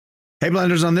Hey,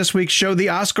 Blenders, on this week's show, the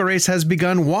Oscar race has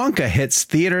begun. Wonka hits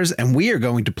theaters, and we are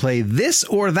going to play This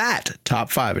or That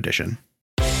Top 5 edition.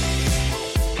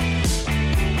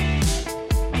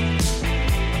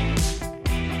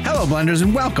 Hello, Blenders,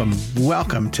 and welcome.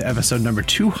 Welcome to episode number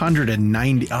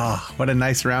 290. Oh, what a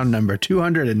nice round number.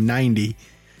 290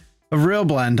 of Real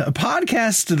Blend, a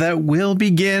podcast that will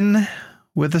begin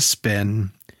with a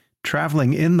spin,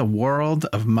 traveling in the world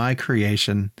of my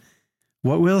creation.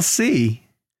 What we'll see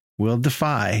will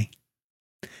defy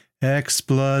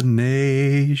explanation.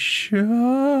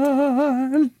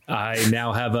 I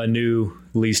now have a new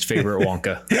least favorite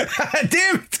Wonka.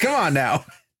 Damn it. Come on now.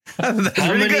 How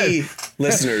many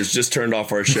listeners just turned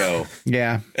off our show?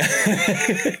 Yeah.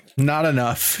 Not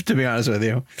enough, to be honest with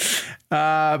you.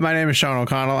 My name is Sean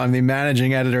O'Connell. I'm the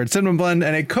managing editor at Cinema Blend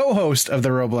and a co-host of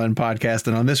the Real Blend podcast.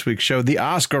 And on this week's show, the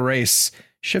Oscar race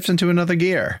shifts into another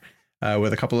gear.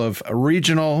 With a couple of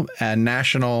regional and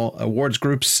national awards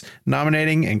groups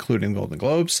nominating, including Golden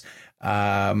Globes.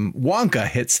 Wonka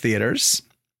hits theaters.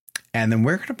 And then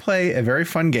we're going to play a very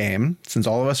fun game, since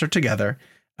all of us are together,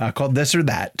 called This or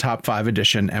That Top 5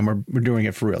 Edition. And we're doing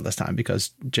it for real this time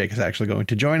because Jake is actually going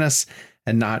to join us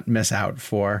and not miss out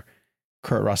for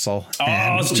Kurt Russell.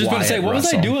 I was just about to say, what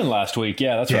was I doing last week?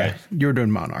 Yeah, that's right. You were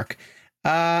doing Monarch.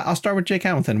 I'll start with Jake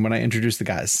Hamilton when I introduce the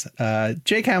guys.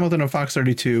 Jake Hamilton of Fox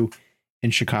 32 in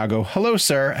Chicago. Hello,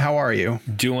 sir. How are you?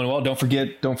 Doing well. Don't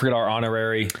forget our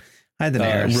honorary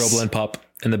Real Blend pup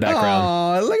in the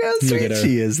background. Oh, look how sweet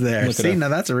she is there. See, now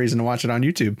that's a reason to watch it on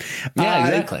YouTube. Yeah,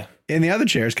 exactly. In the other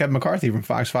chairs, Kevin McCarthy from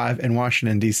Fox 5 in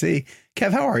Washington, D.C.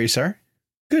 Kev, how are you, sir?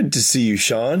 Good to see you,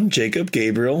 Sean, Jacob,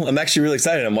 Gabriel. I'm actually really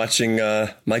excited. I'm watching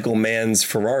Michael Mann's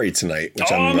Ferrari tonight.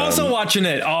 Which I'm also watching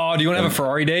it. Oh, do you want to have a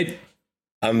Ferrari date?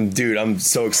 I'm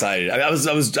so excited. I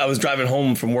was driving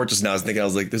home from work just now. I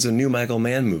was like, there's a new Michael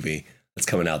Mann movie that's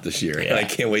coming out this year. Yeah. And I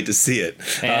can't wait to see it.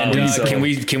 And can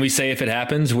we say if it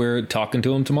happens, we're talking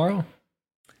to him tomorrow?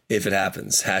 If it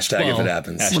happens. Hashtag if it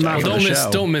happens.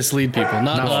 Don't mislead people.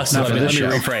 Not us. Let me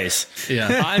rephrase.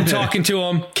 Yeah. I'm talking to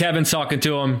him. Kevin's talking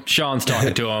to him. Sean's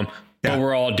talking to him. But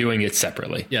we're all doing it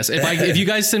separately. Yes. If you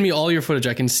guys send me all your footage,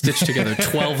 I can stitch together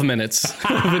 12 minutes of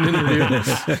an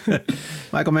interview.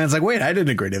 Michael Mann's like, wait, I didn't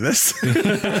agree to this.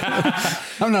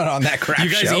 I'm not on that crap show. You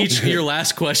guys each, your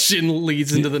last question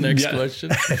leads into the next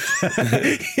question.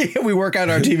 We work out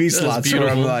our TV slots. So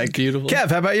I'm like, beautiful.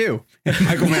 Kev, how about you? And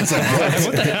Michael Mann's like,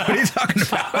 what are you talking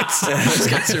about? These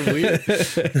guys are weird.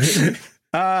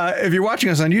 If you're watching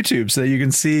us on YouTube, so that you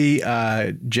can see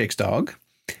Jake's dog.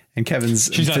 And Kevin's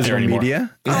physical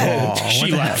media. Oh, she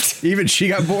left. Even she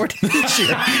got bored. she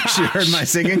heard my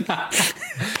singing.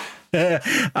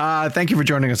 Thank you for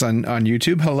joining us on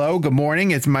YouTube. Hello, good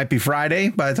morning. It might be Friday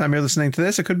by the time you're listening to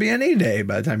this. It could be any day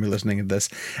by the time you're listening to this.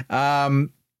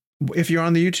 If you're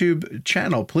on the YouTube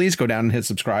channel, please go down and hit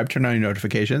subscribe, turn on your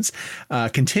notifications,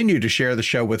 continue to share the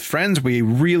show with friends. We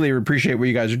really appreciate what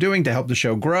you guys are doing to help the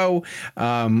show grow.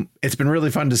 It's been really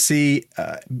fun to see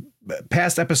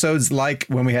past episodes, like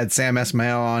when we had Sam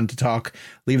Esmail on to talk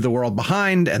Leave the World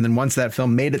Behind. And then once that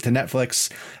film made it to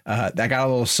Netflix, that got a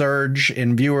little surge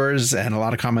in viewers and a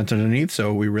lot of comments underneath.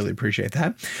 So we really appreciate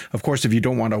that. Of course, if you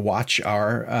don't want to watch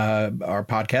our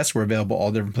podcast, we're available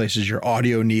all different places your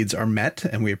audio needs are met.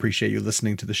 And we appreciate you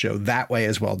listening to the show that way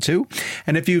as well, too.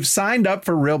 And if you've signed up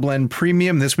for Real Blend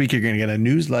Premium this week, you're going to get a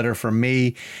newsletter from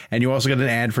me. And you also get an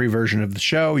ad-free version of the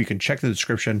show. You can check the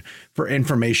description for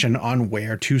information on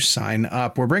where to sign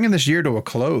up. We're bringing this year to a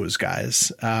close,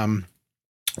 guys.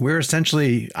 We're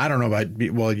essentially, I don't know about,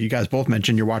 well, you guys both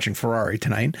mentioned you're watching Ferrari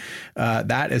tonight.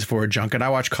 That is for a junket. I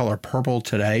watched Color Purple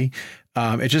today.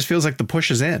 It just feels like the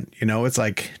push is in, it's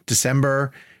like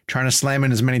December, trying to slam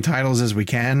in as many titles as we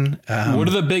can. What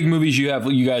are the big movies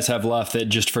you guys have left that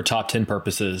just for top 10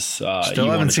 purposes? Still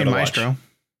haven't seen Maestro.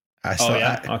 I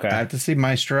have to see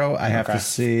Maestro. I have to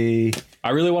see. I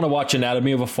really want to watch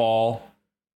Anatomy of a Fall.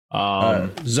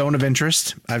 Zone of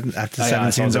Interest. I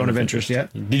haven't seen Zone of Interest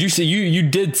yet. Did you see? You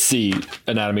did see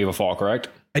Anatomy of a Fall, correct?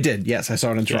 I did. Yes, I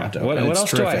saw it in Toronto. What else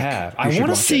terrific. Do I have? I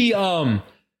want to see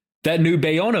that new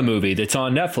Bayona movie that's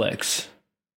on Netflix.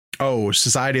 Oh,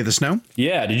 Society of the Snow?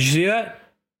 Yeah, did you see that?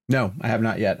 No, I have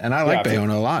not yet. And I like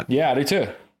Bayona a lot. Yeah, I do too.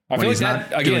 I feel like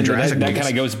that, again, that kind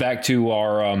of goes back to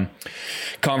our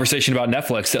conversation about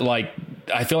Netflix, that like,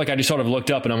 I feel like I just sort of looked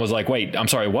up and I was like, wait, I'm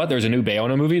sorry, what? There's a new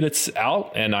Bayona movie that's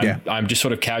out, and I'm just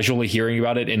sort of casually hearing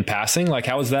about it in passing. Like,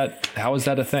 how is that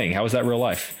a thing? How is that real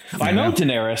life? I know,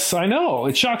 Daenerys. I know.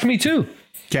 It shocked me too.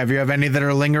 Kev, you have any that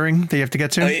are lingering that you have to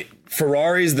get to?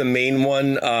 Ferrari's the main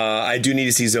one. I do need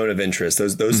to see Zone of Interest.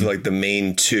 Those are like the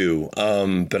main two.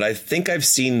 But I think I've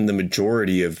seen the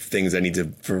majority of things I need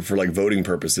to for like voting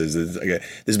purposes.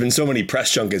 There's been so many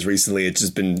press junkets recently. It's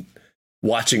just been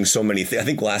watching so many things. I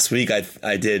think last week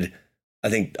I did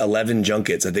 11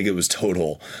 junkets, I think it was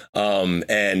total.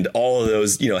 And all of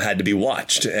those, had to be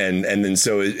watched. And then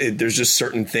so there's just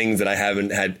certain things that I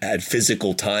haven't had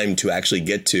physical time to actually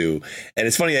get to. And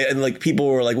it's funny. And like people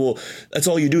were like, well, that's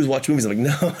all you do is watch movies. I'm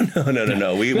like,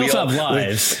 no. We also have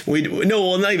lives. No,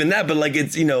 well, not even that. But like,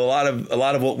 it's, a lot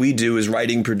of what we do is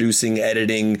writing, producing,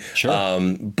 editing,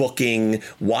 booking,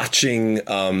 watching, the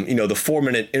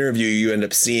 4-minute interview you end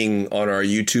up seeing on our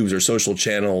YouTubes or social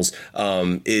channels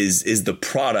is the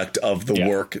product of the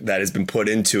work that has been put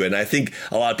into it. And I think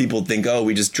a lot of people think, oh,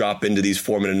 we just drop into these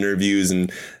 4-minute interviews and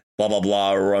blah, blah,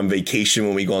 blah, or we're on vacation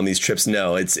when we go on these trips.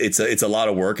 No, it's a lot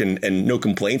of work and no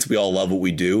complaints. We all love what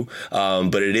we do.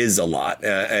 But it is a lot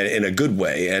in a good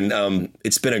way. And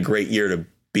it's been a great year to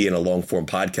be in a long form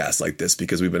podcast like this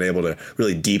because we've been able to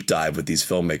really deep dive with these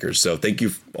filmmakers. So thank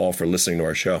you all for listening to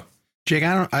our show. Jake,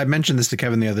 I mentioned this to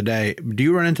Kevin the other day. Do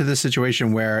you run into this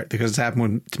situation where, because it's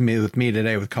happened with me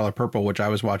today with Color Purple, which I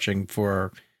was watching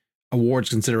for awards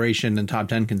consideration and top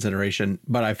 10 consideration,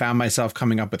 but I found myself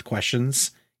coming up with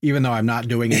questions, even though I'm not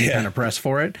doing any kind of press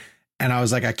for it. And I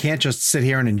was like, I can't just sit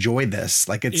here and enjoy this.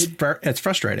 Like it's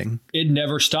frustrating. It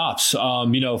never stops.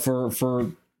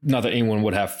 For not that anyone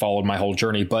would have followed my whole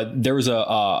journey, but there was a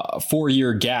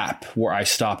 4-year gap where I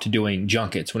stopped doing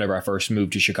junkets whenever I first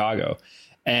moved to Chicago.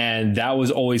 And that was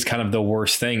always kind of the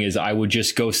worst thing is I would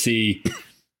just go see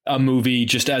a movie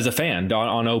just as a fan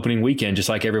on opening weekend, just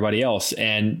like everybody else.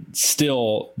 And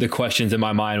still the questions in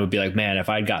my mind would be like, man, if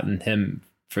I'd gotten him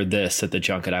for this at the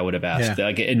junket, I would have asked.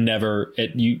 Like I don't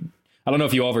know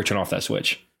if you ever turn off that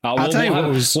switch.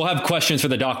 We'll have questions for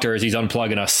the doctor as he's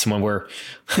unplugging us when we're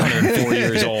 104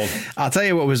 years old. I'll tell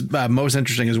you what was most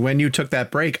interesting is when you took that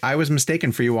break, I was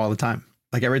mistaken for you all the time.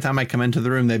 Like every time I come into the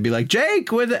room, they'd be like,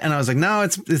 Jake, and I was like, no,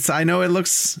 it's, I know it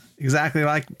looks exactly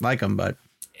like him, but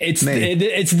it's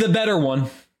the better one.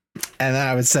 And then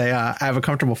I would say, I have a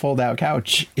comfortable fold out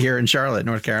couch here in Charlotte,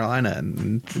 North Carolina.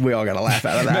 And we all got a laugh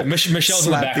out of that. Michelle's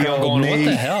in the background going, what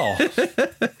the hell?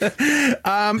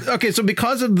 Okay. So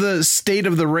because of the state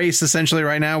of the race, essentially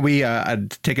right now, we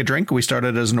take a drink. We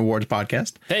started as an awards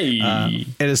podcast. Hey,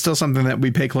 it is still something that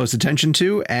we pay close attention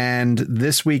to. And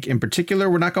this week in particular,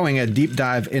 we're not going a deep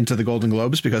dive into the Golden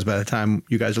Globes because by the time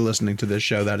you guys are listening to this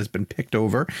show, that has been picked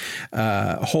over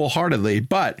wholeheartedly.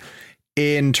 But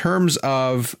in terms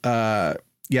of, the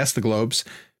Globes,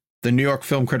 the New York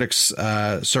Film Critics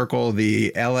Circle,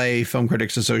 the LA Film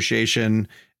Critics Association,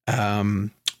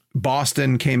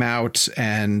 Boston came out.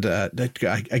 And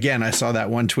again, I saw that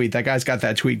one tweet. That guy's got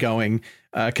that tweet going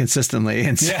consistently.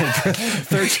 And said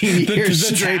for 13 years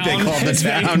straight, they called the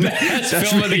town best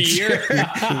film of the year.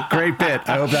 Great bit.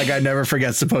 I hope that guy never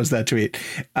forgets to post that tweet.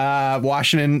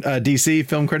 Washington, D.C.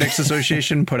 Film Critics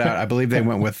Association put out, I believe they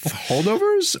went with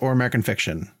Holdovers or American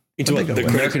Fiction.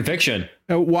 American Fiction.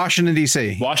 Washington,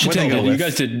 D.C. Washington. You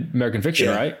guys did American Fiction,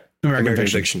 right? American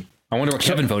Fiction. I wonder what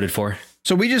Kevin voted for.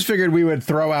 So we just figured we would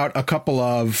throw out a couple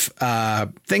of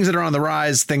things that are on the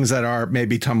rise, things that are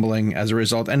maybe tumbling as a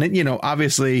result. And,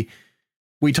 obviously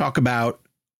we talk about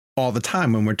all the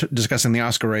time when we're discussing the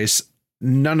Oscar race.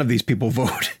 None of these people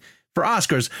vote for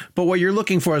Oscars. But what you're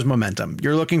looking for is momentum.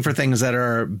 You're looking for things that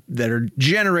are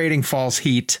generating false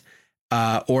heat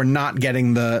or not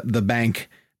getting the bank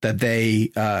that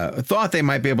they thought they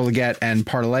might be able to get and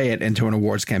parlay it into an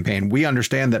awards campaign. We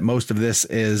understand that most of this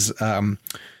is what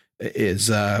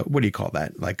do you call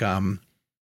that? Like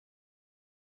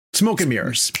smoke and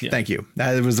mirrors. Yeah. Thank you.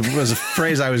 That was a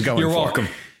phrase I was going for. You're welcome.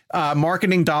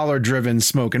 Marketing dollar driven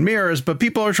smoke and mirrors, but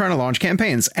people are trying to launch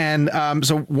campaigns. And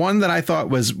so one that I thought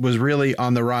was really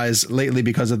on the rise lately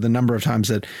because of the number of times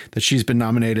that she's been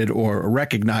nominated or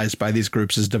recognized by these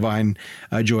groups is Divine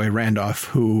Joy Randolph,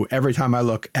 who every time I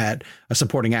look at a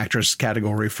supporting actress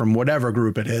category from whatever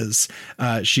group it is,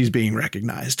 she's being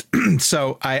recognized.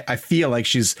 So I feel like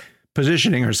she's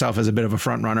positioning herself as a bit of a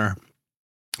front runner,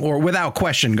 or without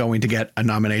question going to get a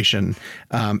nomination.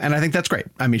 And I think that's great.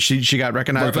 I mean, she got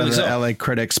recognized by the LA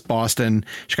critics, Boston.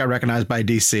 She got recognized by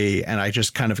DC. And I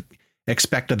just kind of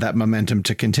expected that momentum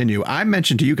to continue. I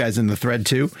mentioned to you guys in the thread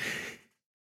too.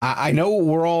 I know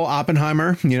we're all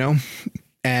Oppenheimer,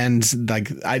 and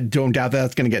like, I don't doubt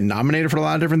that's going to get nominated for a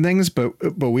lot of different things, but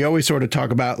we always sort of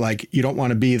talk about like, you don't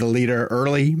want to be the leader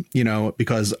early,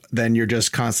 because then you're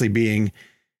just constantly being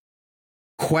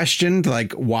questioned,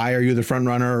 like, why are you the front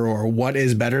runner or what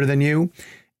is better than you?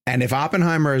 And if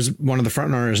Oppenheimer is one of the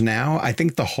front runners now, I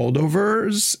think The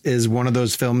Holdovers is one of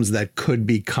those films that could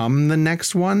become the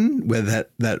next one with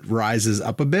that rises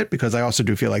up a bit, because I also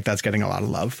do feel like that's getting a lot of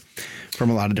love from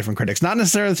a lot of different critics. Not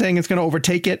necessarily saying it's going to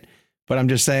overtake it, but I'm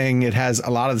just saying it has a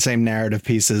lot of the same narrative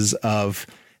pieces of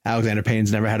Alexander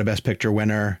Payne's never had a Best Picture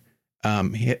winner.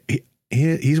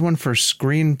 He's won for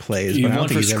screenplays. He won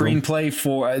for screenplay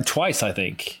for twice, I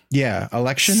think. Yeah,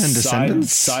 Election and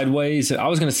Descendants. Sideways. I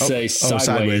was going to say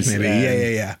Sideways, maybe.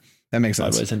 Yeah. That makes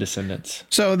sense. Sideways and Descendants.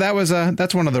 So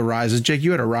that's one of the rises. Jake,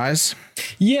 you had a rise.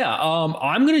 Yeah,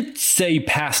 I'm going to say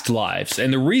Past Lives.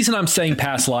 And the reason I'm saying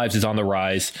Past Lives is on the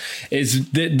rise is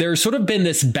that there's sort of been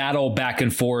this battle back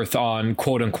and forth on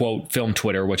quote unquote film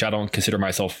Twitter, which I don't consider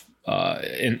myself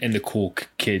in the cool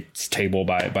kids table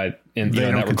by in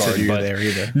that regard, but there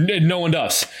either. No one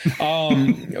does.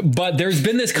 But there's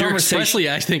been this conversation. You're especially,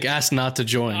 I think, asked not to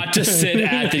join. Not to sit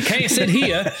at the can't sit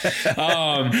here.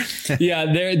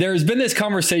 There's been this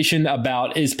conversation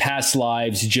about, is Past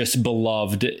Lives just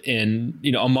beloved in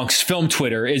amongst film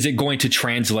Twitter? Is it going to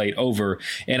translate over?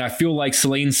 And I feel like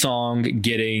Celine's Song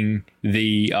getting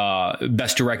the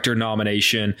Best Director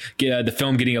nomination, the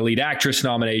film getting a Lead Actress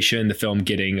nomination, the film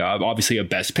getting obviously a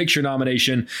Best Picture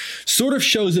nomination, sort of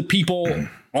shows that people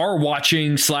are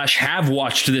watching / have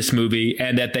watched this movie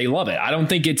and that they love it. I don't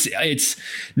think it's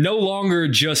no longer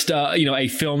just a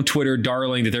film Twitter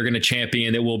darling that they're going to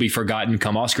champion that will be forgotten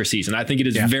come Oscar season. I think it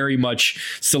has very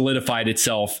much solidified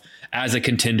itself as a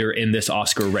contender in this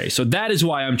Oscar race. So that is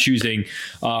why I'm choosing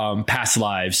Past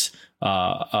Lives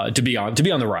to be on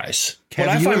the rise.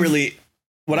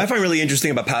 What I find really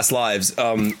interesting about Past Lives,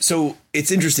 so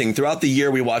it's interesting. Throughout the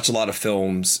year, we watch a lot of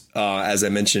films, as I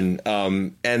mentioned,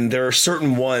 and there are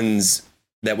certain ones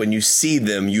that when you see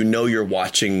them, you're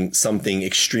watching something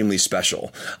extremely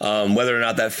special. Whether or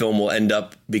not that film will end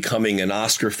up becoming an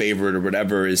Oscar favorite or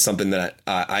whatever is something that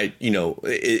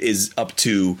is up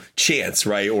to chance,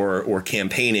 right, or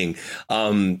campaigning.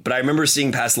 But I remember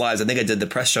seeing Past Lives. I think I did the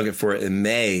press junket for it in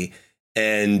May.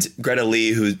 And Greta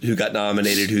Lee, who got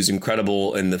nominated, who's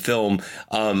incredible in the film.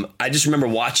 I just remember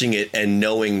watching it and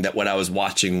knowing that what I was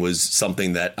watching was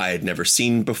something that I had never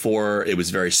seen before. It was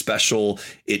very special.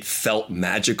 It felt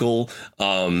magical.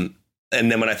 And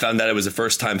then when I found out it was a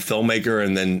first time filmmaker,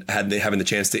 and then having the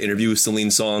chance to interview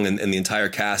Celine's Song and the entire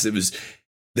cast,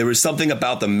 there was something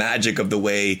about the magic of the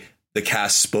way the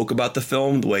cast spoke about the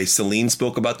film, the way Celine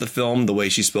spoke about the film, the way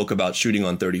she spoke about shooting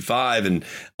on 35, and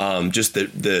just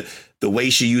the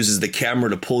way she uses the camera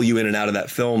to pull you in and out of that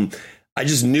film. I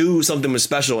just knew something was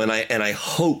special, and I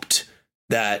hoped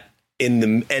that in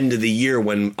the end of the year,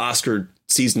 when Oscar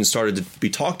season started to be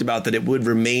talked about, that it would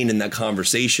remain in that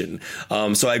conversation.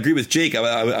 So I agree with Jake.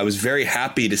 I was very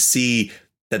happy to see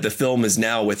that the film is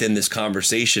now within this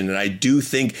conversation. And I do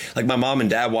think, like, my mom and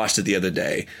dad watched it the other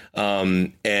day,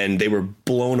 and they were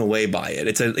blown away by it.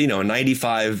 It's a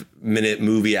 95-minute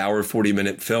movie,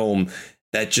 40-minute film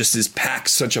that just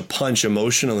packs such a punch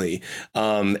emotionally.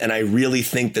 And I really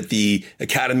think that the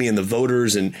Academy and the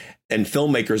voters and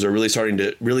filmmakers are really starting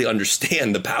to really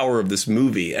understand the power of this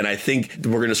movie. And I think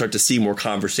we're going to start to see more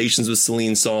conversations with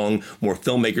Celine's Song, more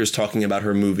filmmakers talking about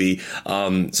her movie.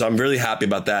 So I'm really happy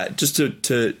about that. Just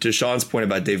to Sean's point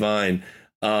about Devine,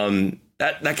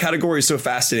 that category is so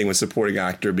fascinating with supporting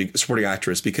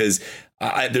actress, because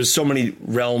there's so many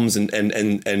realms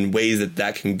and ways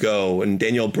that can go. And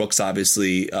Danielle Brooks,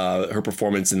 obviously, her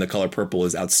performance in The Color Purple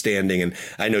is outstanding. And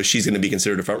I know she's going to be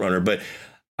considered a front runner, but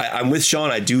I'm with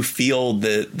Sean. I do feel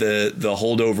the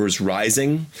Holdovers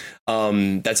rising.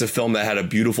 That's a film that had a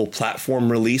beautiful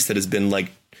platform release that has been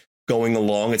going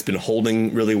along. It's been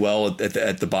holding really well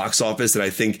at the box office. And I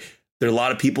think there are a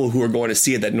lot of people who are going to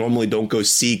see it that normally don't go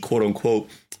see, quote unquote,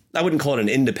 I wouldn't call it an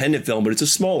independent film, but it's a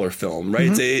smaller film, right?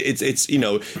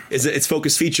 Mm-hmm. It's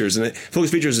Focus Features, and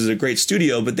Focus Features is a great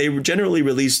studio, but they generally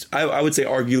released, I would say,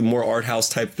 argue more art house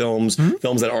type films, mm-hmm.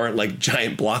 films that aren't like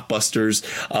giant blockbusters.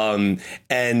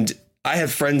 And I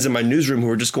have friends in my newsroom who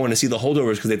are just going to see The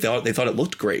Holdovers because they thought it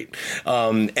looked great,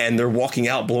 and they're walking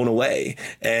out blown away.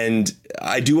 And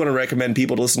I do want to recommend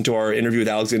people to listen to our interview with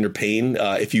Alexander Payne.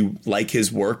 If you like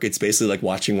his work, it's basically like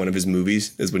watching one of his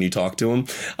movies is when you talk to him.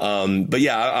 But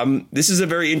yeah, this is a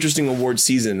very interesting award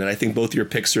season, and I think both your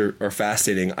picks are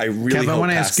fascinating. I really hope I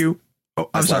want to ask you.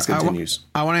 I'm sorry.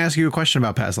 I want to ask you a question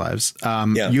about Past Lives.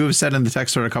 You have said in the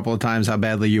text a couple of times how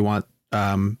badly you want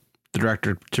the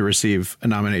director to receive a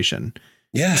nomination.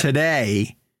 Yeah.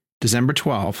 Today, December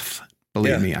 12th,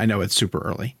 believe me, I know it's super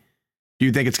early. Do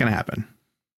you think it's going to happen?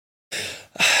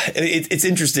 It's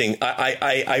interesting.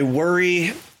 I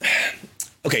worry.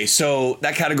 Okay, so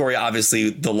that category, obviously,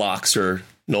 the locks are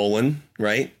Nolan,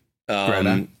 right?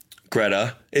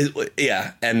 Greta.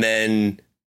 Yeah. And then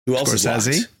who else is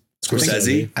locked?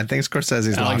 Scorsese. I think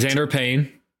Scorsese's Alexander locked.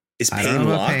 Payne. Is Payne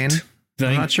locked? Payne.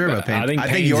 I'm not sure about Payne. I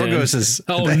think Yorgos is.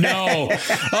 Oh no!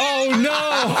 Oh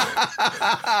no!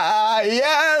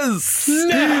 Yes!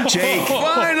 No! Jake,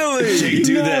 finally! Jake,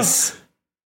 do this.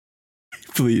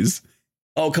 Please.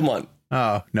 Oh, come on.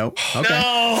 Oh, nope. Okay.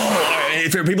 No!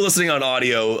 For people listening on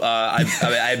audio,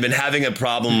 I've been having a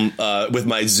problem with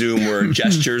my Zoom where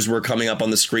gestures were coming up on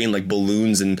the screen like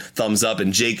balloons and thumbs up,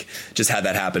 and Jake just had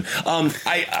that happen.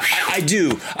 I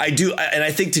do. And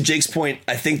I think to Jake's point,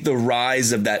 I think the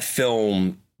rise of that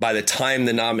film, by the time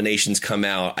the nominations come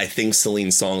out, I think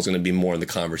Celine's Song is going to be more in the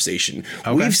conversation.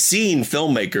 Okay. We've seen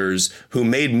filmmakers who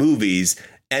made movies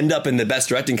end up in the best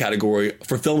directing category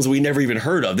for films we never even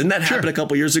heard of. Didn't that happen a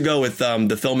couple years ago with the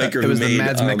filmmaker who made the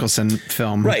Mads Mikkelsen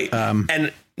film, right?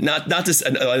 And not just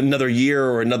another year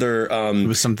or another. It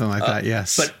was something like that,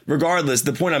 yes. But regardless,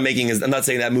 the point I'm making is I'm not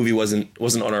saying that movie wasn't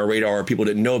on our radar or people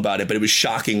didn't know about it, but it was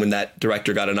shocking when that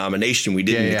director got a nomination. We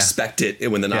didn't expect it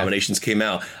when the nominations came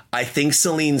out. I think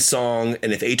Celine's Song,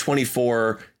 and if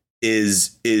A24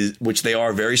 is which they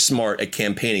are very smart at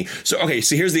campaigning. So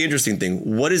so here's the interesting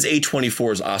thing. What is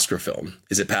A24's Oscar film?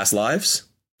 Is it Past Lives?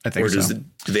 I think so.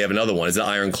 Do they have another one? Is it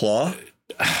Iron Claw?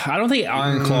 I don't think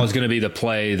Iron Claw is going to be the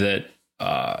play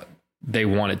that they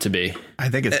want it to be. I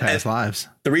think it's Past Lives.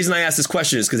 The reason I asked this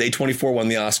question is because A24 won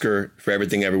the Oscar for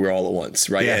Everything Everywhere All at Once,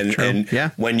 right?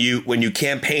 Yeah, when you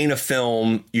campaign a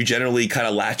film, you generally kind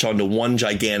of latch onto one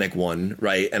gigantic one,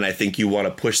 right? And I think you want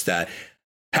to push that.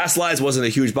 Past Lives wasn't a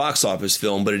huge box office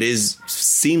film, but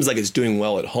seems like it's doing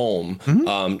well at home,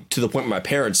 to the point where my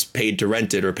parents paid to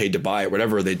rent it or paid to buy it,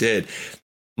 whatever they did.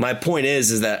 My point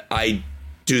is that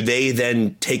do they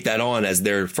then take that on as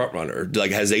their front runner?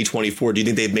 Like, has A24, do you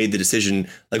think they've made the decision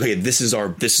like, okay, this is our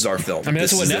film? I mean,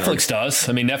 that's what Netflix does.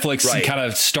 I mean, Netflix kind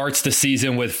of starts the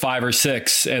season with 5 or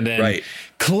 6 and then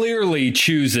clearly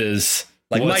chooses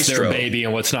like what's Maestro. Their baby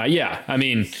and what's not. Yeah. I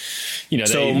mean,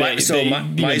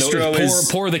 Maestro is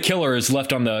poor the killer is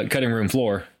left on the cutting room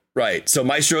floor. Right. So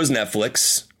Maestro is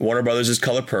Netflix. Warner Brothers is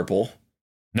Color Purple.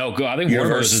 No, I think Warner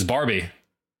Brothers is Barbie.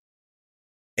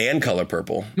 And Color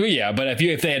Purple. Well, yeah, but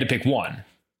if they had to pick one.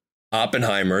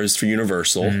 Oppenheimer is for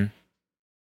Universal. Mm-hmm.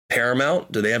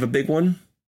 Paramount, do they have a big one?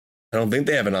 I don't think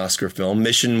they have an Oscar film.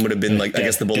 Mission would have been like, I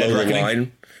guess, the below the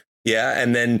line. Yeah,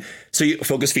 and then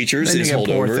Focus Features is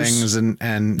Holdovers. Poor Things and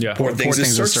Poor Things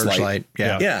is Searchlight.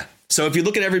 Yeah. So if you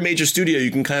look at every major studio,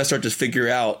 you can kind of start to figure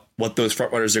out what those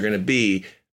frontrunners are going to be.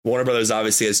 Warner Brothers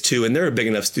obviously has 2, and they're a big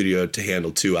enough studio to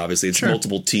handle 2. Obviously, it's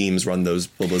multiple teams run those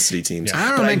publicity teams. I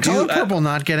don't know, man. Color Purple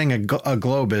not getting a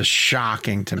Globe is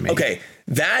shocking to me. Okay,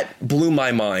 that blew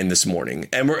my mind this morning,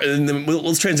 and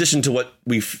let's transition to what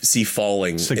we see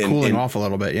falling. It's cooling off a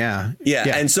little bit, yeah.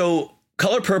 And so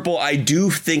Color Purple, I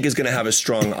do think is going to have a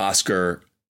strong Oscar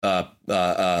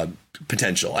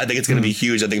potential. I think it's going to be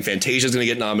huge. I think Fantasia is going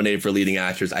to get nominated for leading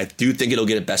actors. I do think it'll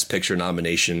get a Best Picture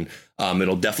nomination.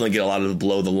 It'll definitely get a lot of the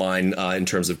below the line in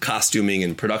terms of costuming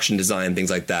and production design,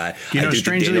 things like that.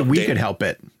 Strangely, we could help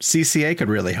it. CCA could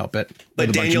really help it.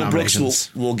 But Daniel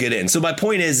Brooks will get in. So my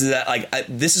point is that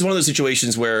this is one of those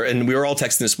situations where, and we were all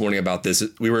texting this morning about this,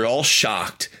 we were all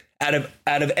shocked out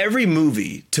of every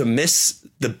movie to miss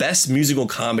the best musical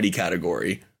comedy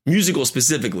category, musical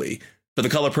specifically. For the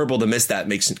Color Purple to miss that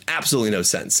makes absolutely no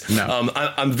sense. No.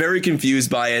 I'm very confused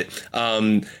by it.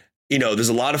 There's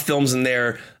a lot of films in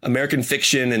there, American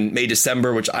Fiction and May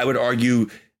December, which I would argue,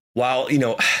 while,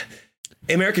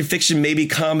 American Fiction may be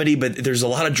comedy, but there's a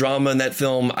lot of drama in that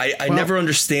film. I never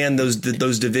understand those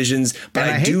divisions, but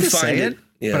I do find it.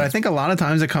 Yeah. But I think a lot of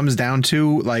times it comes down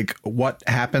to like what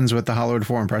happens with the Hollywood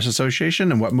Foreign Press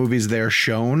Association and what movies they're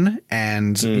shown,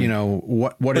 and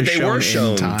what is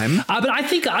shown in time. But I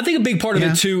think a big part of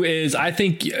it too is I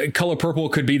think Color Purple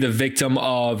could be the victim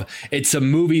of it's a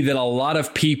movie that a lot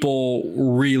of people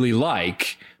really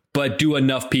like, but do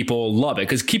enough people love it?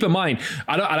 Because keep in mind,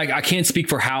 I can't speak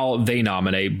for how they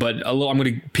nominate, but I'm going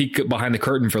to peek behind the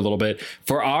curtain for a little bit.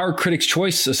 For our Critics'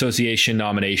 Choice Association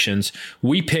nominations,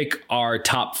 we pick our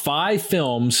top 5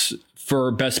 films for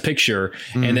Best Picture,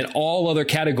 and then all other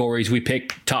categories we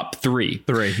pick top 3.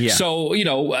 Yeah. So,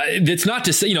 it's not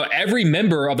to say, every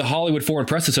member of the Hollywood Foreign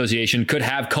Press Association could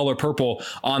have Color Purple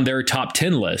on their top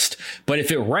 10 list. But if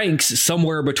it ranks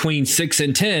somewhere between 6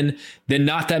 and 10, then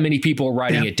not that many people are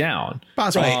writing it down.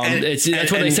 Possibly.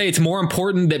 That's what they say. It's more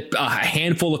important that a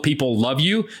handful of people love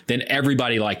you than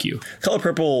everybody like you. Color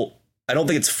Purple, I don't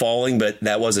think it's falling, but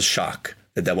that was a shock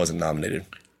that wasn't nominated.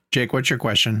 Jake, what's your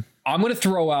question? I'm going to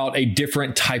throw out a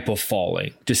different type of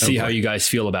falling to see how you guys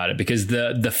feel about it, because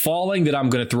the falling that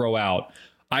I'm going to throw out,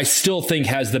 I still think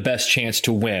has the best chance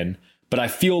to win. But I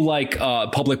feel like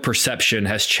public perception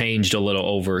has changed a little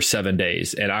over 7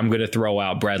 days, and I'm going to throw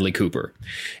out Bradley Cooper.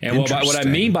 And what I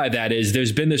mean by that is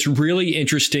there's been this really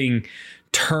interesting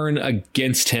turn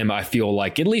against him, I feel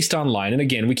like, at least online. And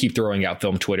again, we keep throwing out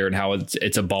film Twitter and how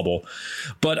it's a bubble.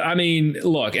 But I mean,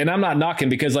 look, and I'm not knocking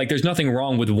because like there's nothing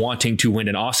wrong with wanting to win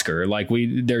an Oscar. Like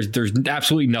there's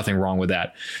absolutely nothing wrong with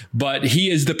that. But he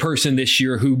is the person this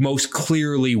year who most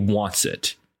clearly wants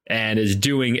it and is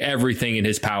doing everything in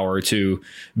his power to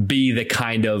be the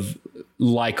kind of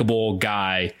likable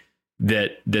guy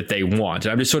that they want.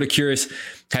 And I'm just sort of curious,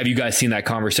 have you guys seen that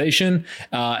conversation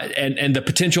and the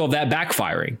potential of that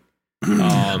backfiring?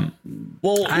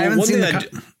 Well, I haven't seen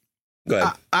go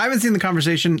ahead. I haven't seen the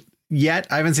conversation yet.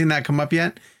 I haven't seen that come up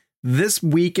yet. This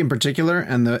week in particular,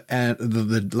 and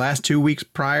the last 2 weeks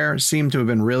prior seem to have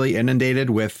been really inundated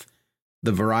with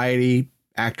the Variety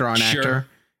actor on actor.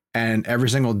 And every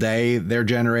single day they're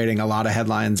generating a lot of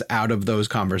headlines out of those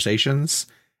conversations.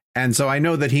 And so I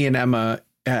know that he and Emma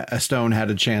Stone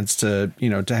had a chance to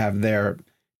have their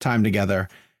time together.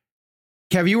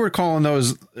 Kev, you were calling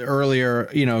those earlier,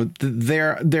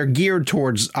 they're geared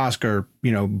towards Oscar,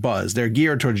 buzz. They're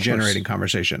geared towards generating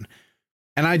conversation.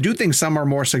 And I do think some are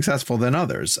more successful than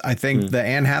others. I think the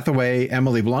Anne Hathaway,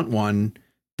 Emily Blunt one,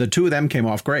 the two of them came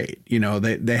off great.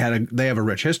 They have a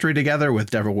rich history together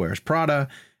with Devil Wears Prada.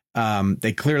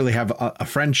 They clearly have a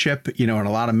friendship, and a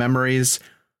lot of memories.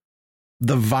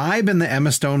 The vibe in the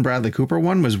Emma Stone, Bradley Cooper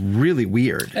one was really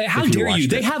weird. Hey, how dare you?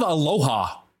 They have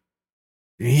Aloha.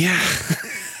 Yeah.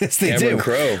 Yes, they Cameron do.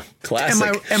 Crowe,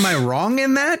 classic. Am I wrong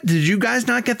in that? Did you guys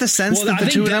not get the sense that the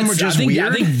two of them were just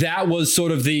weird? I think that was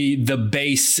sort of the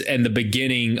base and the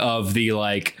beginning of the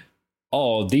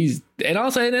these, and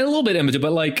also and a little bit image,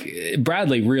 but like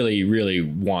Bradley really, really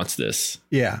wants this.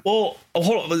 Yeah. Well,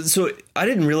 hold on. So I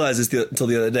didn't realize this until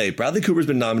the other day. Bradley Cooper's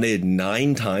been nominated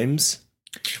 9 times.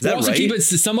 Is that also right? Keep it.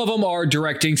 Some of them are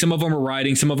directing, some of them are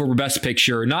writing, some of them are Best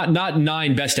Picture. Not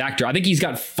 9 Best Actor. I think he's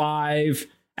got 5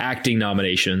 acting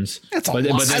nominations. That's a lot.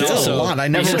 That's a lot. I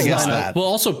never guessed that. Well,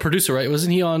 also producer, right?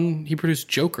 Wasn't he produced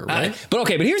Joker, right? But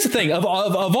here's the thing: of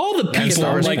all the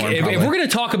people, like if we're going to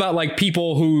talk about like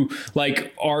people who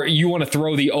like you want to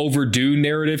throw the overdue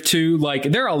narrative to, like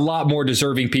there are a lot more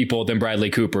deserving people than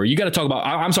Bradley Cooper. You got to talk about.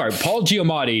 I'm sorry, Paul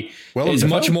Giamatti is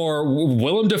much more.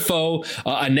 Willem Dafoe,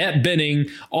 Annette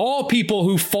Bening, all people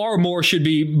who far more should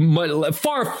be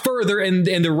far further in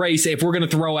the race. If we're going to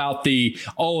throw out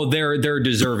they're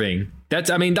deserving.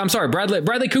 I'm sorry,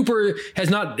 Bradley Cooper is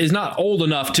not old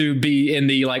enough to be in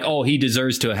the he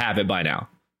deserves to have it by now.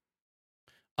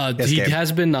 He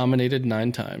has been nominated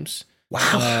 9 times.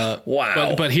 Wow.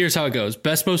 Wow. But here's how it goes.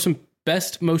 Best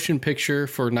motion picture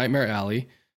for Nightmare Alley,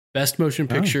 best motion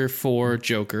picture for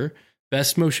Joker,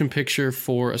 best motion picture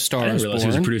for A Star Is Born. I didn't realize he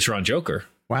was a producer on Joker.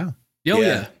 Wow.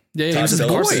 Yeah. He was at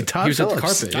the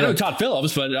carpet. I know Todd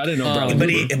Phillips, but I didn't know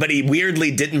Bradley Cooper. But he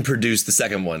weirdly didn't produce the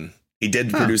second one. He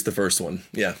did produce the first one.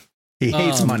 Yeah. He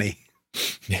hates money.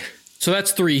 So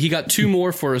that's 3. He got 2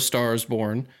 more for A Star Is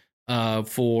Born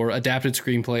for adapted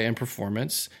screenplay and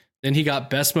performance. Then he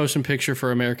got Best Motion Picture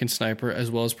for American Sniper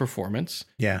as well as performance.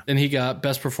 Yeah. Then he got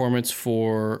Best Supporting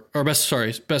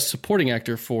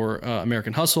Actor for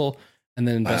American Hustle, and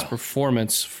then Best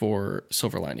Performance for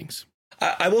Silver Linings.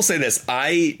 I will say this.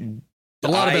 A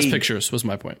lot of Best Pictures was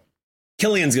my point.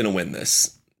 Killian's going to win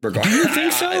this. Regardless. Do you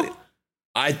think so?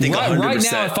 I think 100%. Right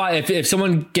now, if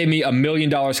someone gave me $1 million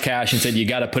cash and said you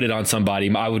got to put it on somebody,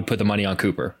 I would put the money on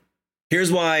Cooper.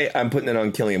 Here's why I'm putting it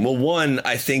on Cillian. Well, one,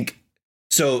 I think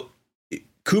so.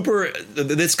 Cooper,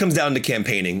 this comes down to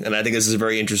campaigning, and I think this is a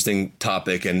very interesting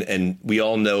topic. And we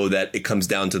all know that it comes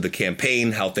down to the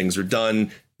campaign, how things are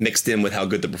done, mixed in with how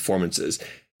good the performance is.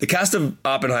 The cast of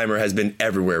Oppenheimer has been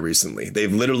everywhere recently.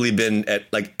 They've literally been at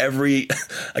like every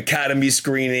Academy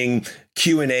screening,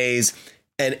 Q&As.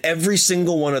 And every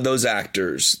single one of those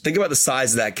actors, think about the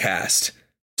size of that cast,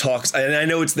 talks, and I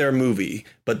know it's their movie,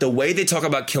 but the way they talk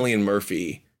about Cillian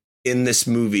Murphy in this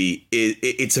movie,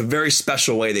 it's a very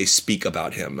special way they speak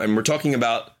about him. And we're talking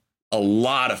about a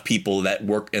lot of people that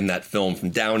work in that film,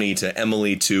 from Downey to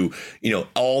Emily to,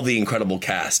 all the incredible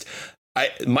cast.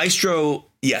 Maestro,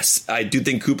 yes, I do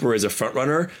think Cooper is a front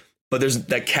runner, but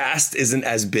that cast isn't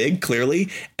as big, clearly,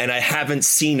 and I haven't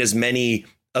seen as many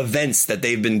events that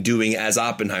they've been doing as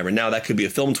Oppenheimer. Now, that could be a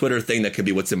film Twitter thing. That could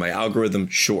be what's in my algorithm.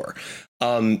 Sure.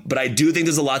 But I do think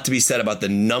there's a lot to be said about the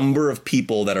number of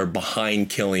people that are behind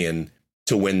Cillian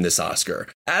to win this Oscar,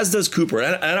 as does Cooper.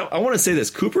 And I want to say this.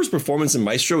 Cooper's performance in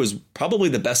Maestro is probably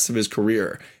the best of his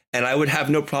career. And I would have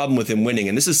no problem with him winning.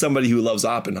 And this is somebody who loves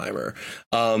Oppenheimer.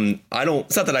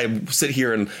 It's not that I sit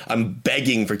here and I'm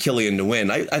begging for Cillian to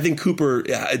win. I think Cooper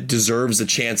deserves a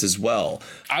chance as well.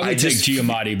 I would take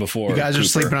Giamatti before. You guys are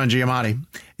sleeping on Giamatti.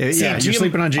 Yeah, you're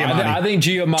sleeping on Giamatti. I think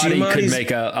Giamatti could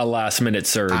make a last minute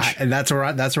surge. And that's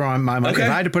where my money. Okay. If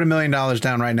I had to put $1 million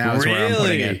down right now, is where I'm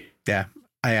putting it. Yeah.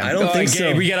 I am. I don't think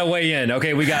so. We got to weigh in.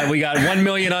 Okay, we got 1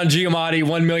 million on Giamatti,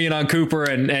 1 million on Cooper,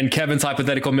 and Kevin's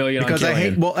hypothetical million because on Cillian. I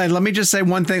hate. Well, and let me just say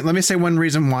one thing. Let me say one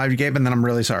reason why, Gabe, and then I'm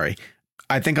really sorry.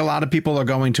 I think a lot of people are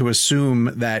going to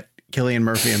assume that Cillian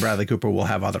Murphy and Bradley Cooper will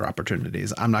have other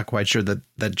opportunities. I'm not quite sure that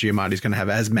Giamatti's going to have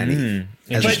as many.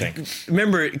 Interesting. But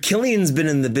remember, Cillian's been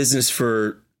in the business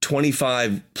for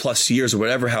 25 plus years or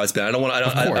whatever. How it's been. I want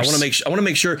to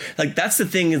make sure. Like that's the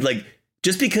thing is like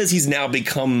just because he's now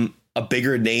become a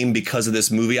bigger name because of this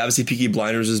movie. Obviously, Peaky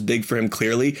Blinders is big for him.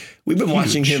 Clearly, we've been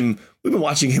watching him. We've been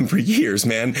watching him for years,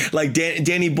 man. Like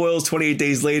Danny Boyle's 28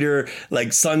 Days Later,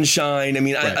 like Sunshine. I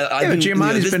mean, right.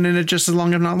 Giamatti's been in it just as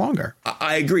long, if not longer.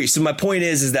 I agree. So my point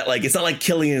is that like it's not like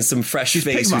Cillian is some fresh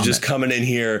face who's just coming in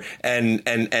here and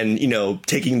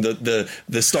taking the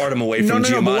stardom away from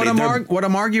Giamatti. But what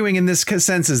I'm arguing in this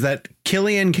sense is that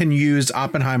Cillian can use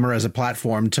Oppenheimer as a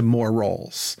platform to more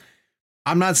roles.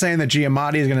 I'm not saying that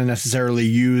Giamatti is going to necessarily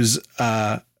use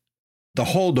the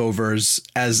Holdovers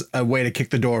as a way to kick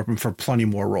the door open for plenty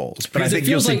more roles, but I think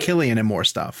you'll see Cillian in more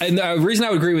stuff. And the reason I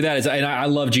would agree with that is, and I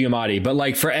love Giamatti, but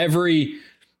like for every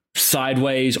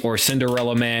Sideways or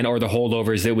Cinderella Man or the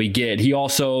Holdovers that we get, he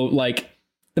also like.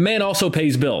 The man also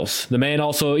pays bills. The man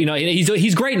also,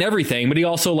 he's great in everything, but he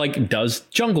also like does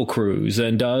Jungle Cruise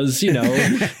and does, look, we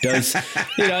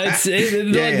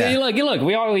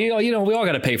all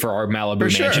got to pay for our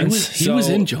Malibu mansions. He was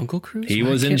in Jungle Cruise. He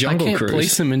was in Jungle Cruise. I can't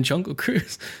place him in Jungle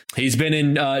Cruise. He's been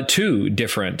in 2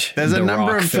 different. There's a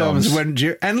number of films when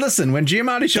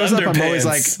Giamatti shows up, I'm always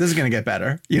like, this is going to get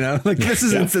better. Like this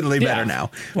is instantly better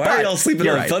now. Why are y'all sleeping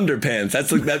on Thunderpants?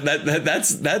 That's like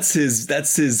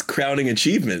that's his crowning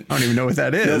achievement. I don't even know what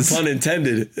that is. No pun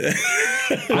intended.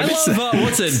 I love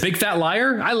what's it? Big Fat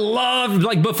Liar. I love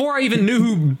before I even knew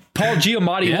who Paul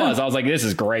Giamatti was. I was like, this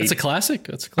is great. It's a classic.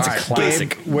 It's a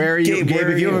classic. Gabe, where are you? Gabe,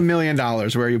 if you have $1 million,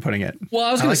 where are you putting it? Well,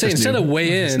 I was going to say instead of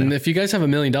weigh in, if you guys have $1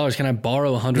 million, can I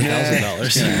borrow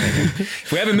 $100,000?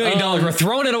 If we have $1 million, we're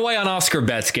throwing it away on Oscar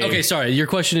bets, Gabe. Okay, sorry. Your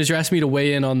question is you're asking me to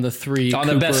weigh in on the 3 on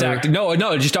Cooper. The best actor.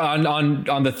 No, just on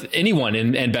the anyone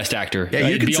in best actor. Yeah,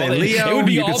 you could say Leo. It would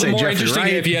be all the more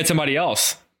interesting if you had somebody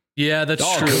else. Yeah,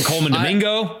 that's true. Coleman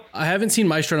Domingo. I haven't seen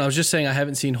Maestro, and I was just saying I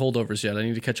haven't seen Holdovers yet. I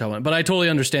need to catch up on it. But I totally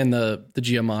understand the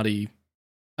Giamatti.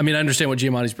 I mean, I understand what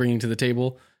Giamatti's bringing to the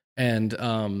table, and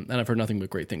I've heard nothing but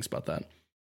great things about that.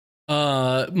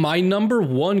 My number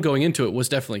 1 going into it was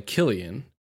definitely Cillian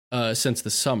since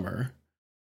the summer.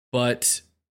 But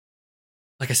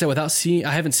like I said,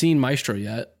 I haven't seen Maestro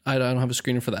yet. I don't have a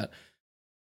screener for that.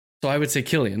 So I would say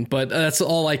Cillian, but that's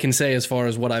all I can say as far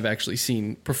as what I've actually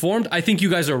seen performed. I think you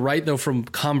guys are right, though, from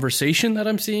conversation that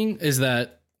I'm seeing, is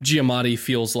that Giamatti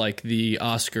feels like the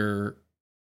Oscar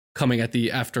coming at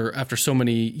after so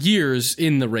many years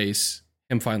in the race,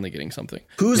 him finally getting something.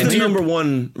 Who's the number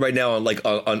 1 right now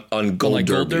on Gold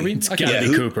Derby? It's gotta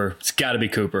be Cooper. It's gotta be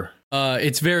Cooper.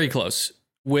 It's very close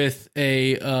with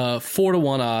a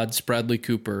 4-1 odds, Bradley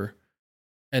Cooper.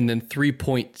 And then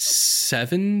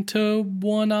 3.7 to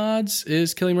 1 odds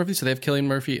is Cillian Murphy. So they have Cillian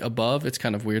Murphy above. It's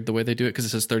kind of weird the way they do it because it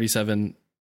says 37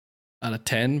 out of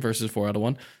 10 versus 4 out of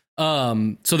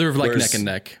 1. So they're like neck and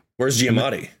neck. Where's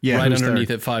Giamatti? Yeah, right underneath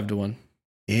at 5-1.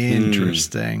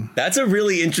 Interesting. That's a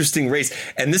really interesting race.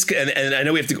 And and I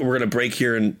know we're going to break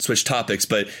here and switch topics,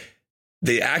 but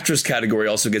the actress category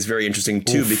also gets very interesting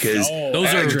too because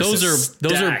those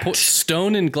are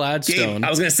Stone and Gladstone. Gabe, I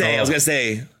was going to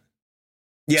say.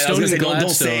 Yeah, I was going to say, don't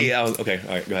say. Okay,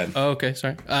 all right, go ahead. Oh, okay,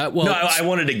 sorry. I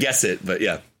wanted to guess it, but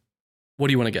yeah. What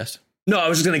do you want to guess? No, I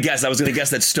was just going to guess. I was going to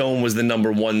guess that Stone was the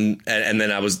number 1, and then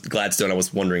I was Gladstone. I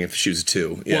was wondering if she was a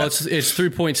 2. Yeah. Well, it's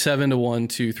 3.7 to 1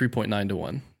 to 3.9 to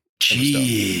 1.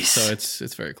 Jeez. So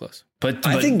it's very close. But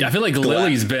I feel like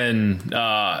Lily's been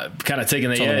kind of taking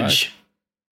the edge.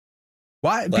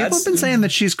 Why? People have been saying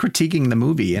that she's critiquing the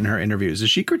movie in her interviews. Is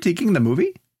she critiquing the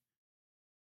movie?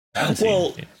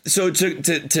 Well, so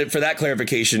to for that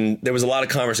clarification, there was a lot of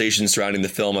conversation surrounding the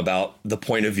film about the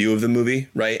point of view of the movie,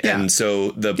 right? Yeah. And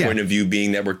so the point of view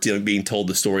being that we're being told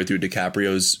the story through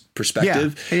DiCaprio's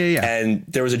perspective. Yeah. And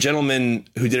there was a gentleman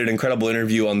who did an incredible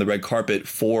interview on the red carpet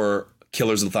for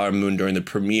Killers of the Flower Moon during the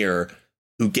premiere,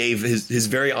 who gave his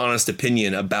very honest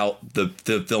opinion about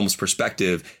the film's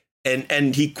perspective.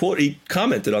 And he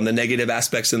commented on the negative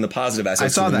aspects and the positive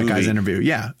aspects. I saw of the that movie. guy's interview.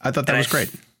 Yeah, I thought that was great.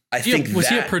 I think was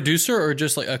he a producer or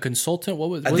just like a consultant?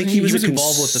 I think he was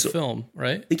involved with the film,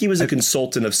 right? I think he was a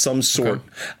consultant of some sort.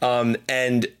 Okay.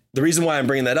 And the reason why I'm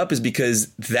bringing that up is because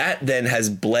that then has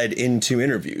bled into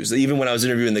interviews. Even when I was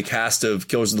interviewing the cast of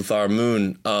Killers of the Flower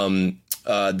Moon,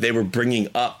 they were bringing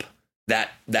up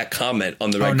that comment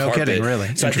on the red carpet. Kidding,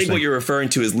 really? So I think what you're referring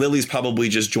to is Lily's probably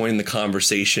just joining the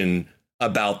conversation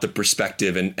about the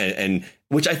perspective and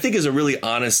which I think is a really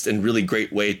honest and really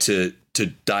great way to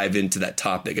dive into that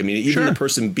topic. I mean, even the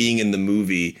person being in the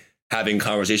movie having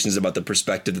conversations about the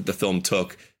perspective that the film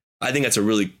took, I think that's a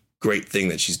really great thing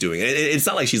that she's doing. It's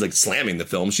not like she's like slamming the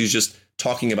film. She's just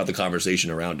talking about the conversation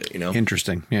around it, you know?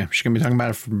 Interesting. Yeah. She's going to be talking about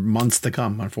it for months to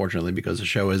come, unfortunately, because the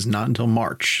show is not until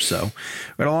March. So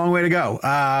we got a long way to go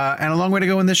and a long way to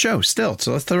go in this show still.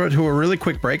 So let's throw it to a really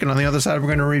quick break. And on the other side, we're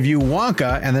going to review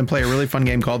Wonka and then play a really fun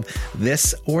game called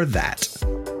This or That.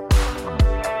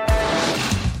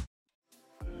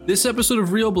 This episode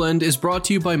of Real Blend is brought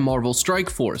to you by Marvel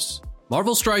Strike Force.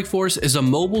 Marvel Strike Force is a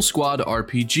mobile squad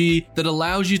RPG that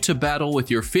allows you to battle with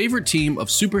your favorite team of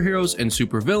superheroes and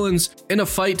supervillains in a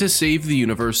fight to save the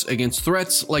universe against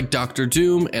threats like Doctor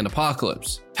Doom and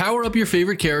Apocalypse. Power up your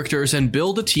favorite characters and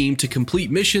build a team to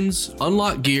complete missions,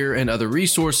 unlock gear and other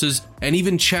resources, and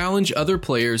even challenge other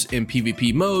players in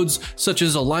PvP modes such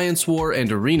as Alliance War and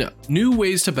Arena. New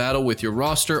ways to battle with your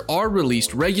roster are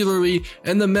released regularly,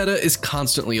 and the meta is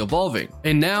constantly evolving.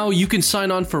 And now you can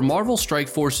sign on for Marvel Strike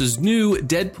Force's new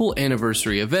Deadpool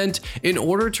Anniversary event in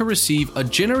order to receive a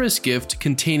generous gift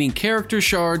containing character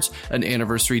shards, an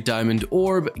anniversary diamond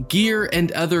orb, gear,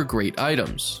 and other great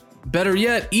items. Better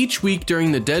yet, each week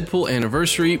during the Deadpool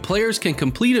Anniversary, players can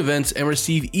complete events and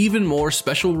receive even more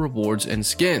special rewards and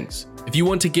skins. If you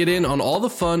want to get in on all the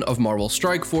fun of Marvel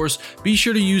Strike Force, be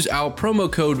sure to use our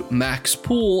promo code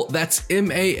MAXPOOL, that's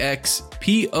MAXPOOL,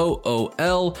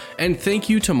 and thank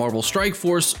you to Marvel Strike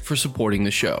Force for supporting the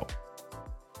show.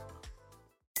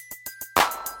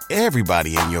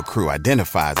 Everybody in your crew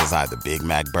identifies as either Big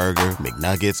Mac Burger,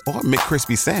 McNuggets, or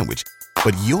McCrispy Sandwich.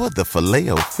 But you're the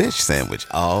Filet-O-Fish Sandwich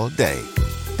all day.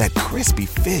 That crispy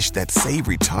fish, that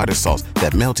savory tartar sauce,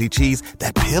 that melty cheese,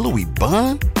 that pillowy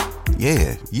bun.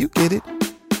 Yeah, you get it.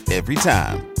 Every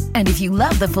time. And if you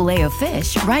love the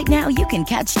Filet-O-Fish, right now you can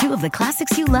catch two of the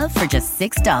classics you love for just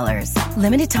 $6.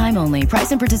 Limited time only. Price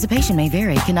and participation may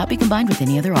vary. Cannot be combined with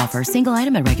any other offer. Single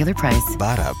item at regular price.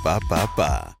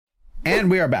 Ba-da-ba-ba-ba. And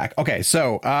we are back. Okay,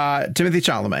 so Timothée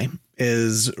Chalamet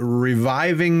is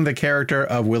reviving the character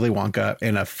of Willy Wonka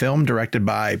in a film directed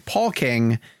by Paul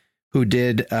King, who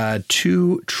did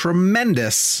two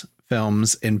tremendous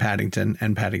films in Paddington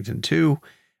and Paddington 2.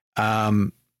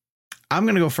 I'm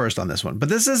going to go first on this one, but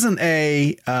this isn't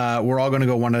we're all going to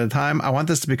go one at a time. I want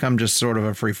this to become just sort of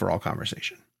a free-for-all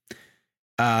conversation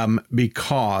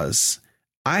because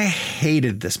I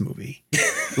hated this movie,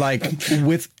 like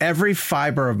with every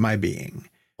fiber of my being.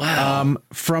 Wow.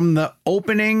 From the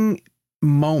opening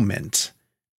moment,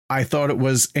 I thought it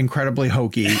was incredibly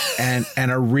hokey and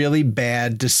a really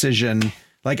bad decision.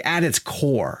 Like at its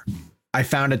core, I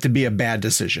found it to be a bad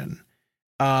decision.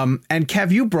 And Kev,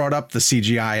 you brought up the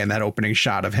CGI in that opening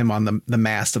shot of him on the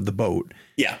mast of the boat.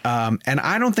 Yeah. And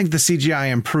I don't think the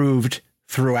CGI improved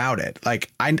throughout it.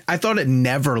 Like I thought it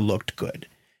never looked good.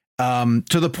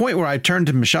 To the point where I turned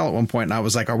to Michelle at one point and I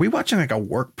was like, are we watching like a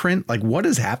work print? Like what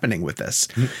is happening with this?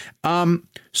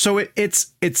 So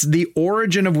it's the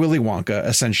origin of Willy Wonka,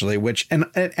 essentially, which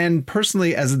and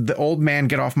personally, as the old man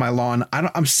get off my lawn,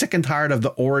 I'm sick and tired of the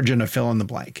origin of fill in the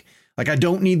blank. Like I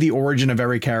don't need the origin of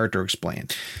every character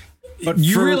explained. But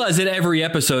you realize that every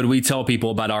episode we tell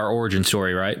people about our origin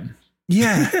story, right?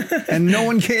 Yeah. And no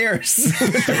one cares.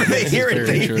 They hear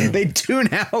it. They tune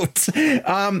out.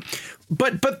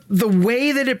 But the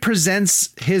way that it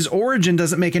presents his origin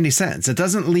doesn't make any sense. It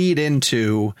doesn't lead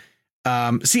into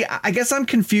I guess I'm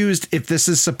confused if this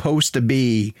is supposed to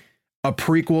be a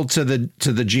prequel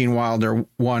to the Gene Wilder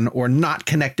one or not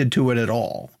connected to it at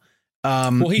all.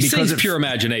 Well, he sings pure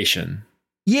imagination.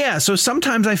 Yeah, so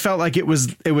sometimes I felt like it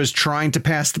was trying to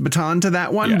pass the baton to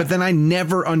that one, but then I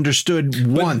never understood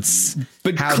once.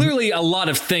 But clearly a lot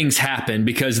of things happen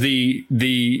because the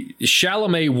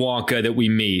Chalamet Wonka that we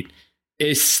meet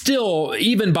is still,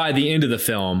 even by the end of the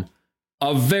film,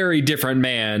 a very different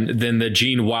man than the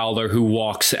Gene Wilder who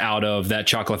walks out of that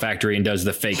chocolate factory and does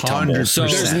the fake tumble. So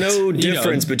there's no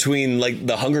difference between like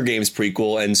the Hunger Games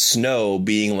prequel and Snow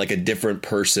being like a different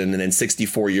person. And then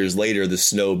 64 years later, the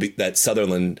Snow that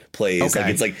Sutherland plays. Okay.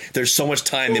 Like it's like there's so much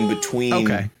time in between.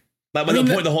 Okay. But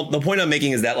the point I'm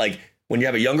making is that like when you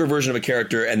have a younger version of a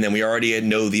character and then we already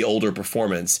know the older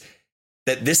performance,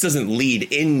 that this doesn't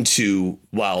lead into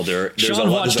Wilder. There's Sean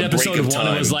a watched episode 1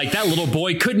 and was like, that little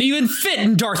boy couldn't even fit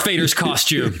in Darth Vader's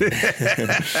costume.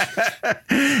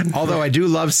 Although I do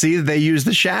love see that they use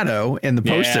the shadow in the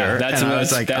poster. Yeah, that's, and I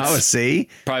was like, oh, see?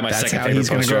 Probably my that's second how favorite he's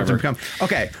going to poster grow up ever. to become.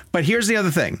 Okay, but here's the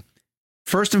other thing.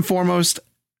 First and foremost,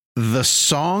 the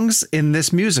songs in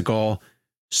this musical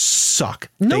suck.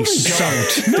 No, they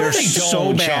suck. No, They're they so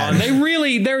don't, bad.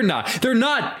 Sean. They're not. They're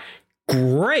not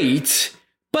great,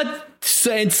 but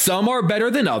and some are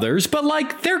better than others. But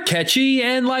like they're catchy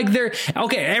and like they're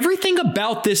okay. Everything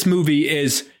about this movie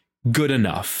is good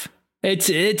enough.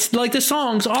 It's like the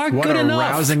songs are what good enough.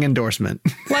 What a rousing endorsement.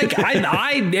 Like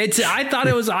I thought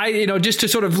it was, just to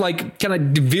sort of like kind of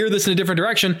veer this in a different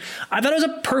direction. I thought it was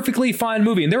a perfectly fine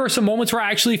movie. And there were some moments where I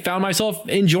actually found myself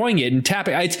enjoying it and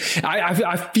tapping.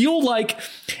 I feel like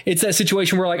it's that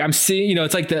situation where like I'm seeing,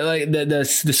 it's like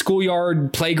the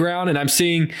schoolyard playground and I'm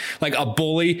seeing like a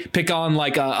bully pick on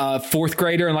like a fourth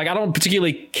grader. And like, I don't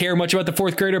particularly care much about the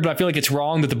fourth grader, but I feel like it's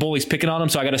wrong that the bully's picking on him.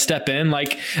 So I got to step in.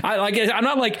 Like, I'm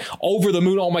not like over the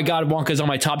moon. Oh my God, Wonka's on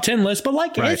my top 10 list, but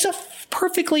like, It's a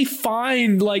perfectly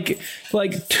fine, like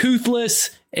toothless,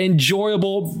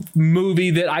 enjoyable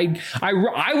movie that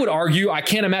I would argue I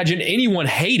can't imagine anyone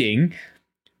hating.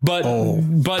 But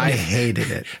I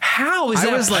hated it. How is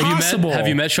that possible? Have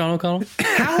you met Sean O'Connell?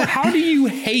 How do you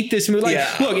hate this movie? Like,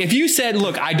 Yeah. Look, if you said,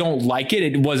 "Look, I don't like it.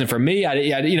 It wasn't for me,"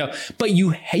 but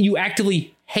you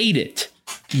actively hate it.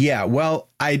 Yeah. Well,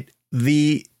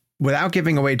 without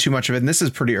giving away too much of it, and this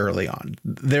is pretty early on,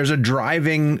 there's a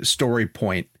driving story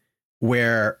point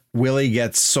where Willy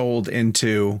gets sold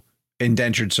into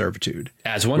indentured servitude.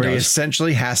 As one where does. He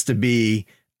essentially has to be,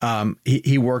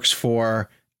 he works for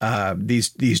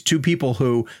these two people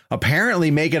who apparently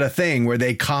make it a thing where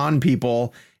they con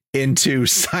people into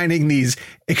signing these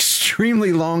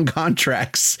extremely long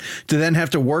contracts to then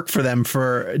have to work for them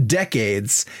for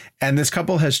decades. And this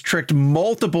couple has tricked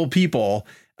multiple people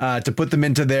to put them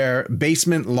into their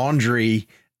basement laundry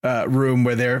room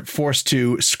where they're forced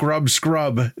to scrub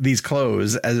these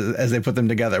clothes as they put them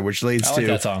together, which leads I like to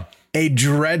that song. A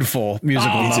dreadful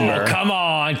musical number. Come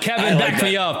on, Kevin, back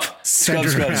me up. Scrub,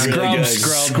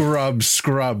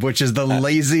 which is the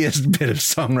laziest bit of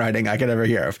songwriting I could ever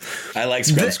hear of. I like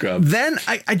Scrub. Then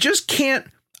I just can't.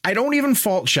 I don't even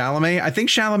fault Chalamet. I think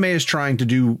Chalamet is trying to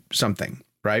do something,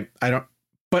 right?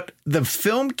 But the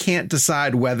film can't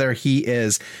decide whether he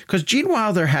is, because Gene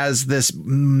Wilder has this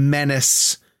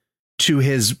menace to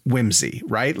his whimsy,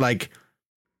 right? Like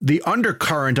the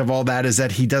undercurrent of all that is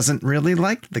that he doesn't really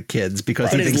like the kids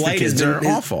because he thinks the kids are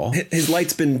awful. His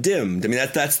light's been dimmed. I mean,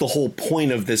 that's the whole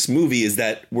point of this movie, is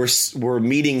that we're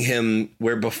meeting him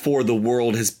where before the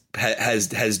world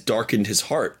has darkened his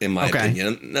heart, in my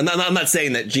opinion. And I'm not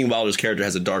saying that Gene Wilder's character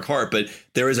has a dark heart, but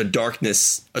there is a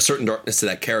certain darkness to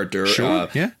that character. Sure.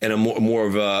 And a more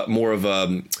of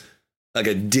a like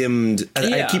a dimmed.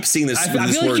 I keep seeing this. I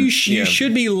feel like you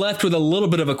should be left with a little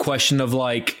bit of a question of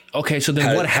like, okay, so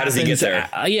then what happens? How does he get there?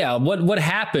 What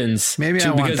happens? Maybe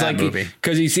I want that movie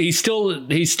because he's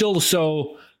still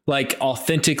so like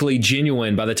authentically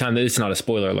genuine by the time that it's not a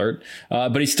spoiler alert,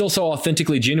 but he's still so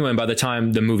authentically genuine by the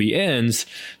time the movie ends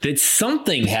that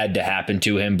something had to happen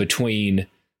to him between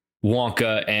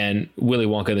Wonka and Willy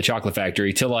Wonka and the Chocolate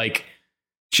Factory to like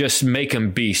just make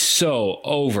him be so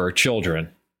over children.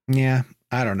 Yeah,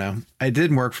 I don't know. It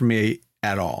didn't work for me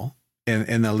at all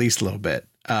in the least little bit.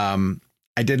 I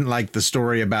didn't like the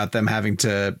story about them having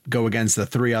to go against the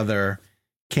three other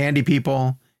candy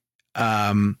people.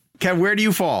 Kev, where do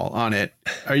you fall on it?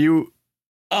 Are you?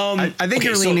 I think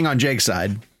you're leaning on Jake's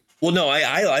side. Well, no,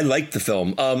 I like the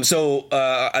film. So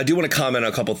I do want to comment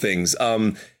on a couple things.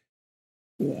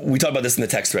 We talked about this in the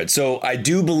text thread. So I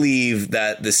do believe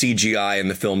that the CGI in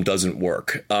the film doesn't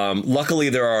work. Luckily,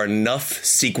 there are enough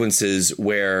sequences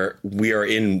where we are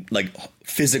in like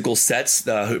physical sets.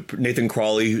 Nathan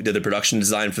Crawley, who did the production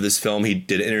design for this film, he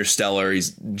did Interstellar.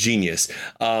 He's genius.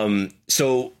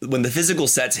 So when the physical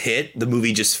sets hit, the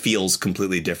movie just feels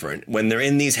completely different. When they're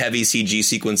in these heavy CG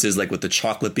sequences, like with the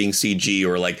chocolate being CG,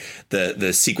 or like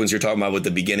the sequence you're talking about with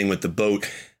the beginning with the boat,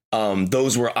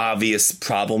 those were obvious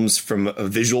problems from a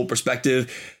visual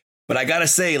perspective. But I gotta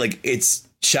say, like, it's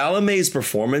Chalamet's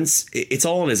performance. It's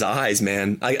all in his eyes,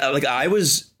 man. I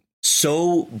was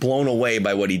so blown away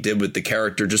by what he did with the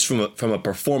character, just from a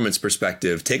performance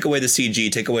perspective. Take away the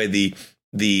CG, take away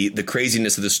the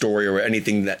craziness of the story or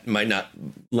anything that might not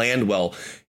land well.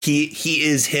 He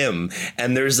is him.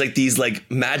 And there's like these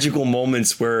like magical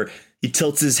moments where he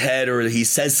tilts his head or he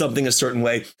says something a certain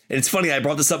way. And it's funny, I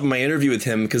brought this up in my interview with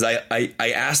him because I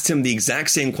asked him the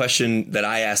exact same question that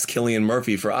I asked Cillian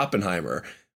Murphy for Oppenheimer,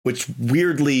 which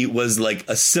weirdly was like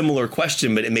a similar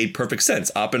question, but it made perfect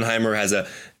sense. Oppenheimer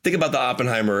think about the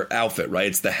Oppenheimer outfit, right?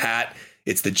 It's the hat,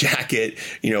 it's the jacket,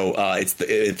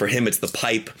 for him, it's the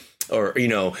pipe.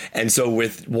 And so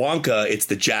with Wonka, it's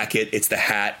the jacket, it's the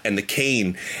hat, and the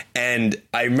cane. And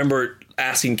I remember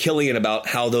asking Killian about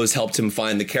how those helped him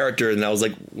find the character. And I was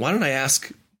like, why don't I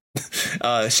ask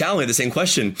Chalamet the same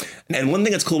question? And one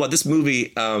thing that's cool about this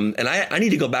movie, and I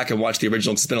need to go back and watch the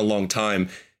original because it's been a long time.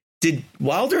 Did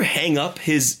Wilder hang up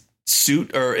his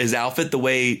suit or his outfit the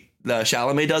way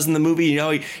Chalamet does in the movie? You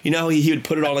know, he would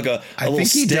put it on like a little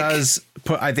stick.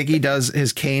 I think he does.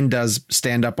 His cane does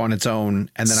stand up on its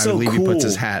own, and then I believe he puts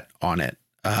his hat on it.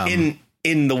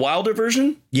 In the Wilder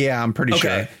version? Yeah, I'm pretty sure.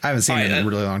 I haven't seen it in a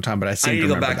really long time, but I seem to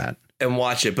remember that. And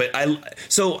watch it. But I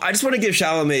just want to give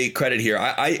Chalamet credit here.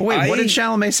 What did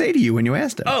Chalamet say to you when you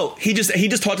asked him? Oh, he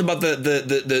just talked about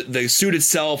the suit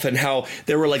itself and how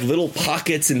there were like little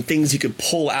pockets and things you could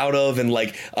pull out of, and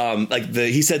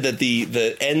he said that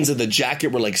the ends of the jacket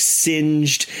were like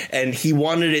singed, and he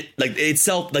wanted it like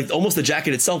itself, like almost the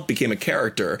jacket itself became a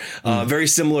character, very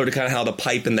similar to kind of how the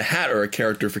pipe and the hat are a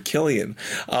character for Killian.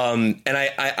 And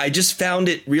I just found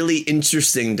it really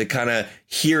interesting to kind of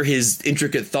hear his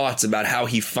intricate thoughts about how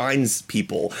he finds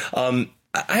people. I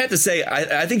have to say,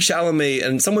 I think Chalamet,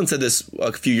 and someone said this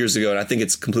a few years ago, and I think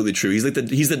it's completely true. He's the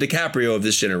DiCaprio of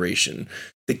this generation.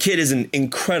 The kid is an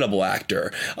incredible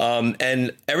actor.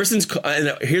 And ever since,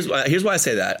 and here's why I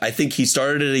say that. I think he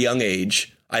started at a young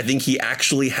age. I think he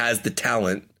actually has the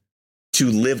talent to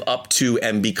live up to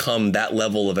and become that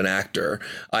level of an actor.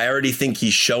 I already think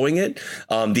he's showing it.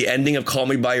 The ending of Call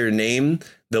Me By Your Name,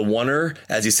 the oneer,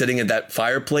 as he's sitting at that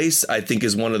fireplace, I think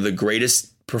is one of the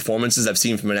greatest performances I've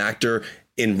seen from an actor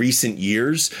in recent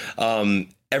years.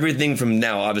 Everything from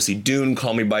now, obviously, Dune,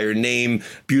 Call Me By Your Name,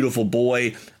 Beautiful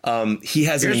Boy. He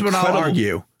has Here's what I'll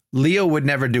argue. Leo would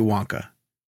never do Wonka.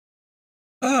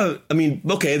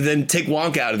 Okay, then take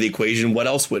Wonka out of the equation. What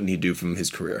else wouldn't he do from his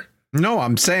career? No,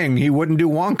 I'm saying he wouldn't do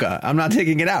Wonka. I'm not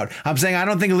taking it out. I'm saying I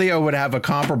don't think Leo would have a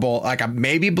comparable, like a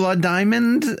maybe Blood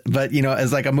Diamond, but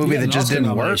as like a movie that just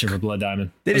didn't work. For Blood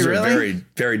Diamond. Did he really? Very,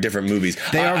 very different movies.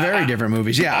 They are very different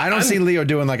movies. Yeah, I don't see Leo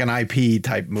doing like an IP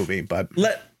type movie, but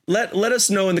let us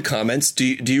know in the comments. Do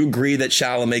you agree that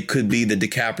Chalamet could be the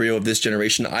DiCaprio of this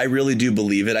generation? I really do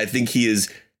believe it. I think he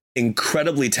is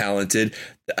incredibly talented.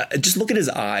 Just look at his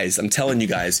eyes. I'm telling you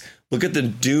guys, look at the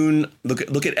Dune.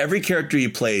 Look at every character he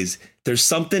plays. There's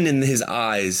something in his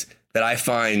eyes that I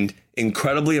find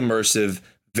incredibly immersive,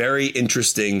 very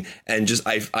interesting, and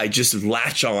I just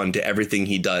latch on to everything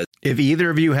he does. If either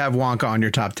of you have Wonka on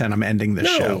your top 10, I'm ending the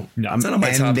show. No, I'm not on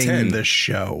my top 10. Ending the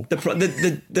show. The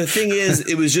thing is,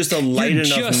 it was just a light enough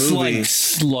just movie. Like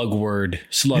Slugword.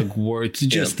 It's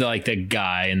just like the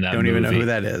guy in that movie. Don't even know who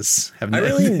that is.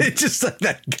 Just like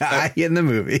that guy in the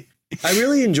movie. I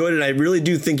really enjoyed it. I really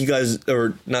do think you guys,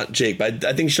 or not Jake, but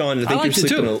I think Sean,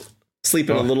 you're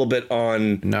sleeping a little bit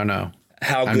on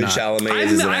how good Chalamet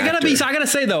is. I gotta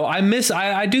say though,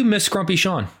 I do miss Grumpy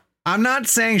Sean. I'm not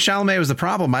saying Chalamet was the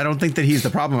problem. I don't think that he's the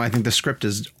problem. I think the script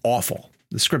is awful.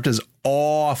 The script is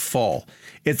awful.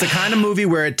 It's the kind of movie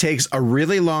where it takes a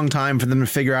really long time for them to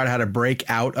figure out how to break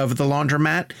out of the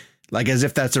laundromat, like as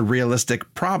if that's a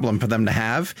realistic problem for them to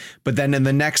have. But then in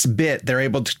the next bit, they're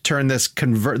able to turn this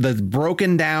the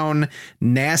broken down,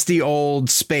 nasty old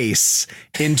space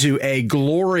into a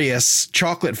glorious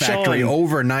chocolate factory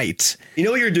overnight. You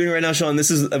know what you're doing right now, Sean? This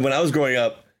is when I was growing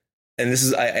up. And this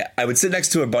is, I would sit next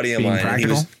to a buddy of mine.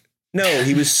 Practical? And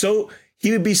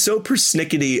he would be so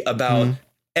persnickety about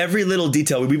every little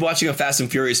detail. We'd be watching a Fast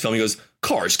and Furious film. He goes,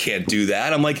 cars can't do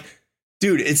that. I'm like,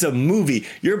 dude, it's a movie.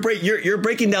 You're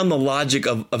breaking down the logic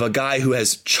of a guy who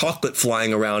has chocolate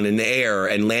flying around in the air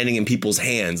and landing in people's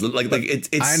hands. Like it's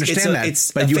I understand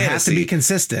that, but you have to be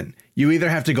consistent. You either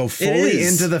have to go fully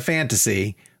into the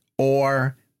fantasy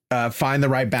or find the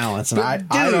right balance. And I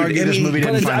argue this movie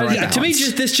didn't find the right balance. To me,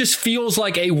 this just feels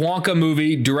like a Wonka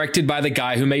movie directed by the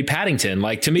guy who made Paddington.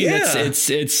 Like, to me,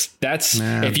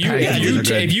 if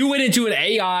you went into an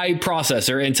AI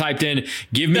processor and typed in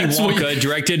 "Give me Wonka,"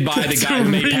 directed by the guy who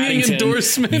made Paddington,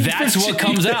 that's what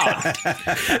comes out.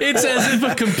 It's as if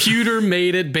a computer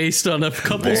made it based on a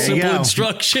couple simple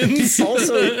instructions.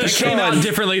 Also, it came out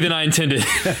differently than I intended.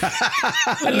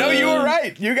 No, you were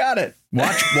right. You got it.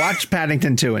 Watch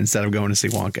Paddington 2 instead of going to see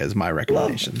Wonka is my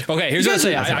recommendation. Okay, here's what I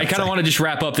say. I kind of want to just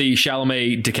wrap up the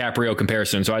Chalamet DiCaprio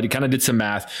comparison. So I kind of did some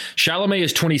math. Chalamet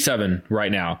is 27 right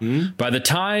now. By the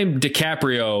time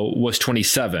DiCaprio was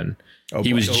 27,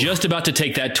 he was just about to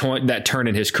take that turn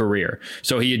in his career.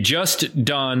 So he had just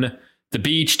done The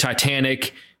Beach,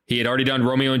 Titanic. He had already done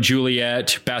Romeo and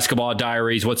Juliet, Basketball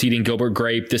Diaries, What's Eating Gilbert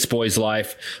Grape, This Boy's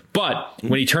Life. But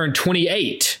when he turned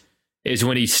 28 is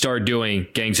when he started doing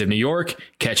Gangs of New York,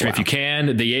 Catch Me If You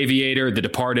Can, The Aviator, The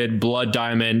Departed, Blood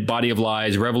Diamond, Body of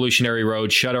Lies, Revolutionary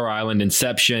Road, Shutter Island,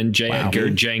 Inception, J. Edgar,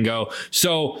 Django.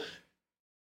 So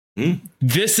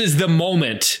this is the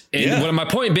moment. And what my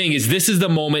point being is this is the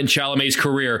moment in Chalamet's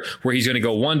career where he's going to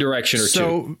go one direction or two.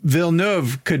 So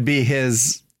Villeneuve could be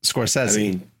his Scorsese. I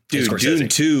mean, dude,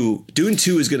 Dune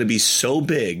 2 is going to be so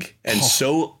big and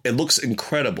so it looks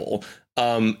incredible.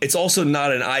 It's also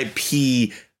not an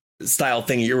IP style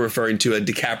thing you're referring to. A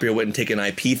DiCaprio went and take an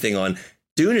IP thing on.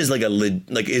 Dune is like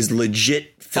is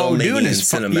legit filmmaking Dune is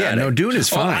cinematic. Yeah, no, Dune is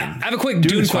fine. I have a quick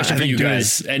Dune question for you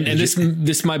guys, and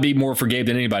this might be more for Gabe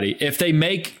than anybody. If they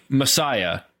make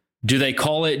Messiah, do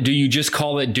you just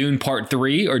call it Dune Part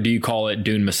 3 or do you call it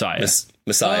Dune Messiah?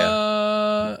 Messiah.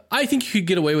 I think you could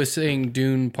get away with saying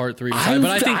Dune Part 3 Messiah,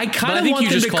 but I kind of want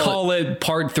them to call it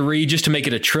Part 3 just to make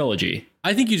it a trilogy.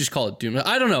 I think you just call it Dune.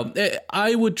 I don't know.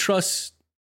 I would trust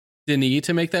Denis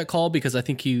to make that call because I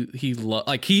think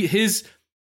his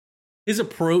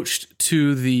approach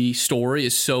to the story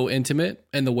is so intimate,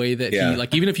 and the way that he,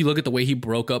 like, even if you look at the way he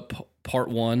broke up part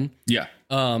 1,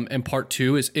 and part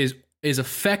 2 is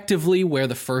effectively where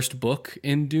the first book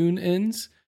in Dune ends,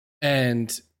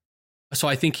 and so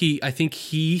I think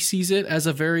he sees it as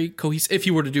a very cohesive. If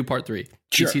he were to do part 3,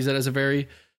 he sees it as a very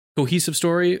cohesive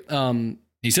story.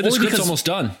 He said the script's almost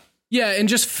done. Yeah, and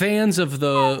just fans of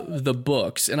the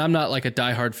books, and I'm not like a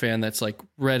diehard fan that's like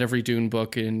read every Dune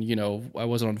book, and I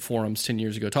wasn't on forums 10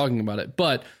 years ago talking about it.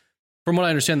 But from what I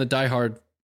understand, the diehard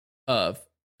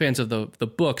fans of the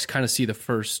books kind of see the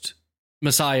first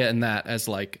Messiah in that as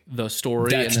like the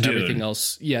story, that's and then Dune. everything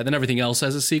else. Yeah, then everything else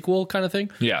as a sequel kind of thing.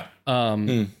 Yeah.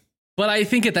 But I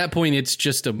think at that point it's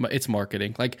just it's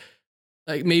marketing. Like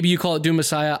maybe you call it Dune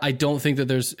Messiah. I don't think that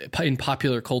there's in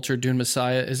popular culture Dune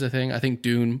Messiah is a thing. I think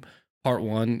Dune Part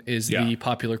 1 is the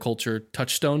popular culture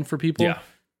touchdown for people.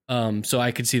 Yeah. So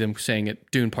I could see them saying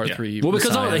it Dune Part 3. Well,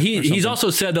 because he's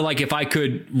also said that, like, if I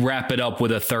could wrap it up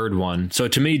with a third one. So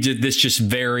to me, this just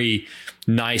very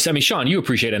nice. I mean, Sean, you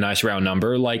appreciate a nice round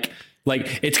number. Like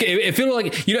it feels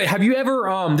like, have you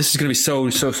ever, this is going to be so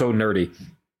nerdy.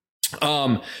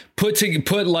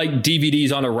 Put like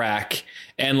DVDs on a rack,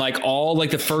 and like all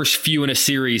like the first few in a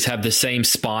series have the same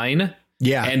spine.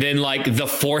 Yeah. And then like the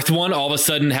fourth one all of a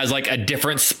sudden has like a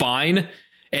different spine,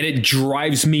 and it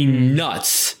drives me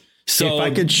nuts. So if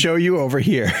I could show you over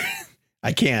here,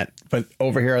 I can't, but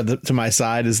over here to my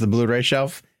side is the Blu-ray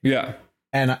shelf. Yeah.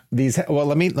 And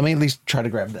let me at least try to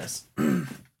grab this.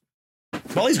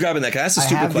 While he's grabbing that, can I ask a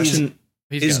stupid question?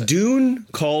 Is Dune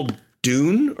called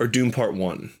Dune or Dune Part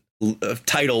 1?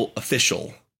 Title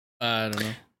official? I don't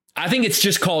know. I think it's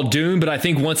just called Dune, but I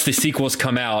think once the sequels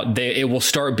come out, it will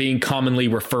start being commonly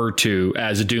referred to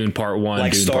as Dune Part 1.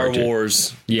 Like Dune Star Part 2.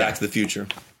 Wars, Back to the Future.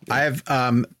 Yeah. I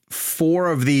have 4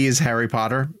 of these Harry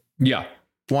Potter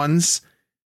ones,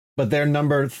 but they're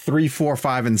number 3, 4,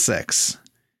 5, and 6.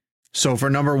 So for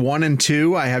number 1 and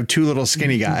 2, I have 2 little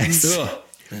skinny guys.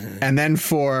 And then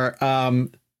for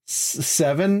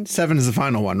 7 is the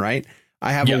final one, right?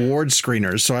 I have award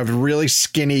screeners, so I have really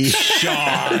skinny. Sean.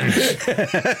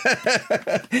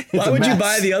 Why would you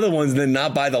buy the other ones and then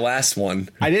not buy the last one?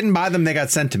 I didn't buy them. They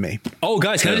got sent to me. Oh,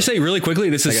 guys, can I just say really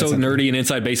quickly, this is so nerdy and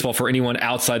inside baseball for anyone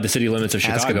outside the city limits of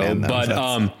Chicago.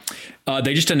 But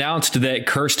they just announced that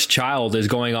Cursed Child is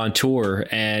going on tour,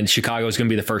 and Chicago is going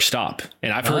to be the first stop.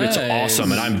 And I've heard it's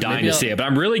awesome, and I'm dying to see it. But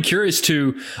I'm really curious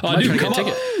to dude, come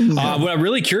up. What I'm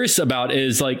really curious about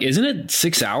is, like, isn't it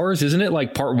 6 hours? Isn't it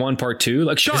like part 1, part 2?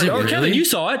 Like, Sean or Kevin, you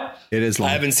saw it. It is long.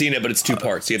 I haven't seen it, but it's 2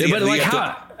 parts. How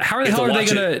the hell are they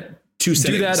going to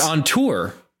do that on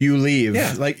tour? You leave,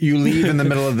 you leave in the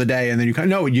middle of the day, and then you come.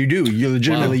 No, you do. You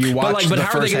legitimately you watch. But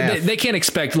how are they gonna, they can't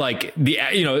expect like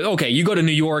okay, you go to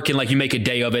New York and like you make a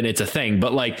day of it and it's a thing,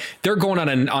 but like they're going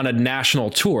on a national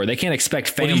tour. They can't expect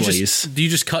families. Do you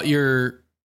just cut your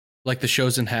like the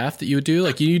shows in half that you would do?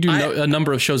 Like you do a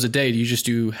number of shows a day. Do you just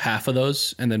do half of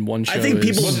those and then one show? I think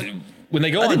people when they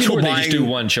go on tour, they just do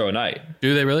one show a night.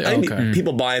 Do they really? Okay.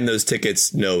 People buying those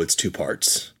tickets know it's 2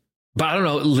 parts. But I don't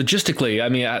know, logistically, I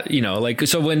mean,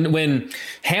 so when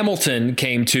Hamilton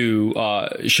came to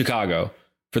Chicago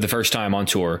for the first time on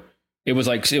tour, it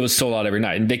was sold out every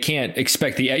night. And they can't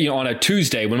expect on a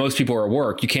Tuesday when most people are at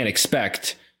work, you can't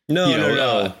expect.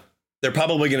 No. They're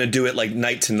probably going to do it like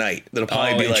night to night. That'll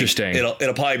probably be interesting. It'll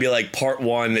probably be like part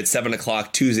 1 at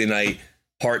 7:00 Tuesday night,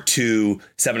 part 2,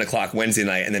 7 o'clock Wednesday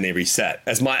night, and then they reset.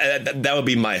 That would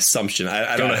be my assumption.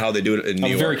 I don't know how they do it in New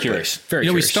York. Very curious. Very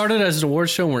curious. We started as an award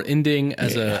show and we're ending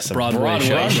as a Broadway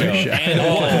show.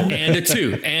 And a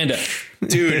 2. And a...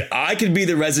 Dude, I could be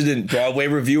the resident Broadway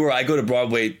reviewer. I go to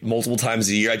Broadway multiple times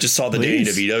a year. I just saw the Danny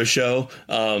DeVito show.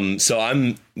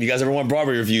 You guys ever want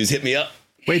Broadway reviews, hit me up.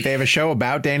 Wait, they have a show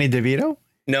about Danny DeVito?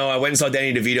 No, I went and saw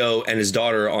Danny DeVito and his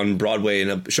daughter on Broadway in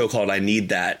a show called I Need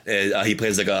That. He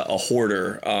plays like a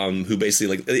hoarder who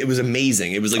basically it was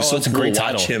amazing. It was like so cool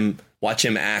to watch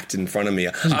him act in front of me.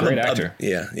 He's a great actor.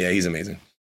 Yeah, he's amazing.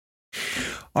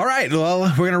 All right, well,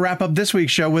 we're going to wrap up this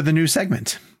week's show with a new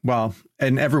segment. Well,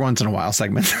 an every once in a while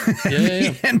segment at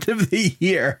the end of the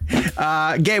year.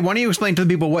 Gabe, why don't you explain to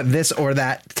the people what this or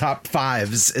that top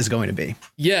 5s is going to be?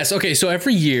 Yes. Okay. So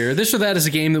every year, this or that is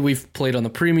a game that we've played on the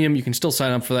premium. You can still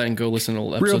sign up for that and go listen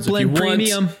to episodes if you want.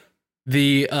 Premium.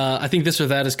 I think this or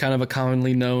that is kind of a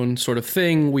commonly known sort of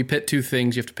thing. We pit 2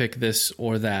 things. You have to pick this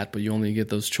or that, but you only get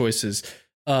those choices.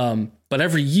 But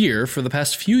every year for the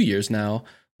past few years now,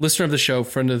 listener of the show,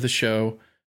 friend of the show,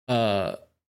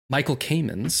 Michael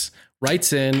Kamens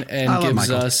writes in and gives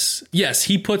us,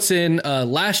 he puts in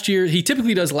last year. He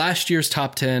typically does last year's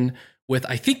top 10 with,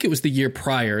 I think it was the year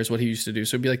prior is what he used to do.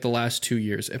 So it'd be like the last 2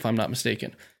 years, if I'm not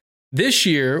mistaken. This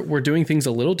year, we're doing things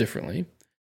a little differently.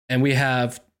 And we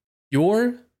have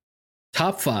your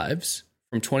top 5s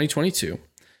from 2022.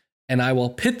 And I will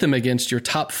pit them against your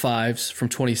top 5s from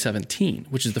 2017,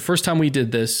 which is the first time we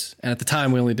did this. And at the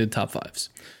time, we only did top 5s.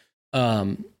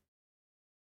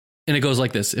 And it goes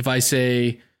like this. If I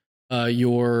say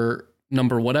your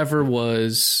number whatever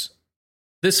was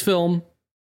this film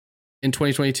in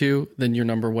 2022, then your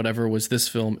number whatever was this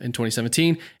film in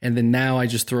 2017. And then now I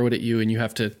just throw it at you and you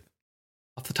have to,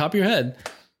 off the top of your head,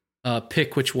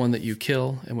 pick which one that you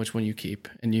kill and which one you keep.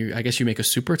 And I guess you make a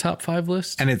super top 5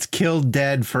 list. And it's killed,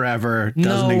 dead, forever.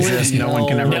 Doesn't exist. No one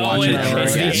can ever watch it ever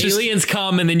again. The aliens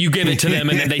come and then you give it to them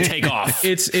and then they take off.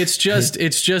 It's just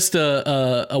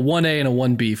a 1A and a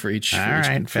 1B for each. All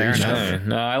right, fair enough.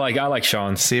 No, I like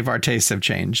Sean's. See if our tastes have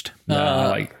changed.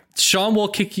 Sean will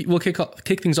kick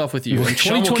things off with you. In 2022,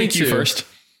 Sean will kick you first.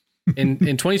 in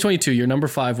 2022, your number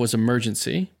 5 was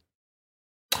Emergency.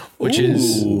 Which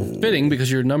is fitting because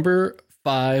your number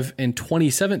 5 in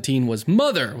 2017 was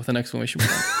Mother with an exclamation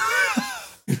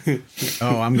point.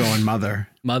 I'm going Mother.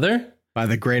 Mother? By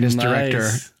the greatest director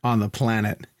on the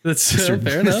planet. That's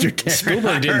fair enough.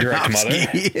 Spielberg didn't direct Mother.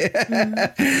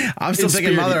 Yeah. I'm still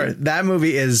thinking Mother. That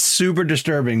movie is super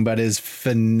disturbing, but is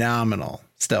phenomenal.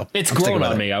 Still, it's grown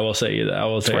on me. I will say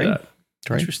that.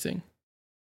 Interesting.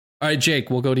 All right, Jake,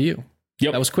 we'll go to you.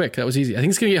 Yep. That was quick. That was easy. I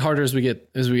think it's going to get harder as we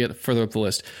get further up the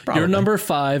list. Probably. Your number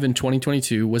 5 in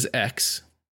 2022 was X.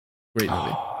 Great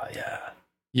movie. Oh, yeah.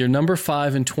 Your number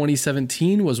 5 in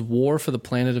 2017 was War for the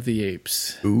Planet of the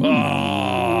Apes. Ooh.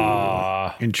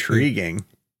 Intriguing.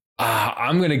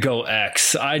 I'm going to go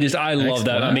X. I love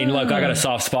that. I mean, look, I got a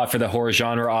soft spot for the horror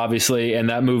genre, obviously,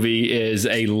 and that movie is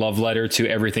a love letter to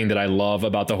everything that I love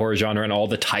about the horror genre and all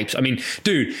the types. I mean,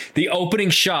 dude, the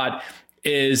opening shot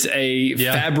is a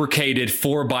fabricated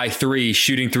 4x3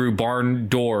 shooting through barn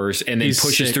doors and then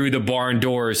pushes through the barn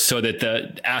doors so that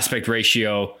the aspect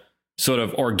ratio sort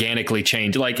of organically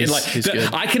changed. I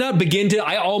cannot begin to,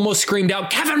 I almost screamed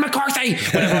out, Kevin McCarthy,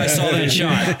 whenever I saw that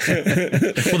shot.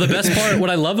 Well, the best part,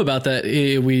 what I love about that,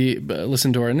 we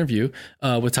listened to our interview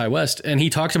with Ty West, and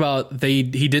he talked about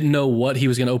he didn't know what he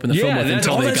was going to open the film with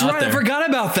until they got there. I forgot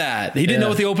about that. He didn't know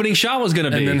what the opening shot was going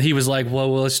to be. And then he was like,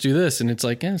 well, let's do this. And it's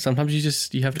like, sometimes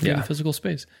you have to be in the physical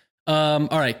space. All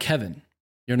right, Kevin,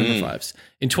 your number 5s.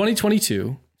 In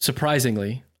 2022,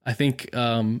 surprisingly, I think,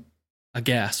 a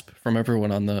gasp from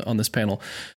everyone on this panel.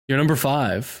 Your number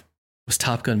 5 was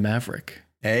Top Gun Maverick.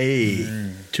 Hey,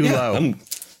 too low. I'm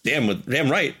damn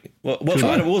right. What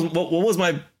was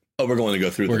my? Oh, we're going to go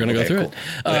through. We're going to go through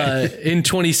it. In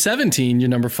 2017, your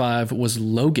number 5 was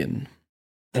Logan.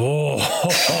 Oh,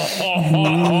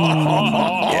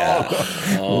 yeah.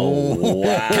 Oh,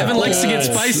 wow. Kevin likes to get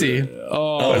spicy.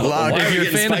 Why are you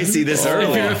getting spicy this early?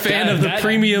 If you're a fan of the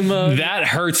premium, that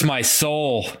hurts my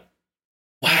soul.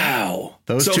 Wow.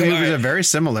 Those two movies are very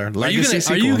similar. Are you going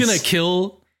to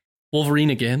kill Wolverine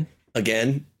again?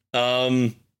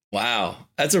 Wow.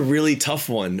 That's a really tough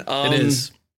one. It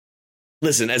is.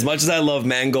 Listen, as much as I love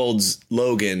Mangold's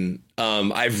Logan,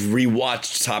 I've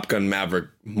rewatched Top Gun Maverick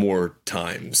more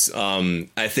times.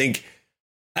 I think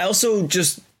I also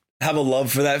just have a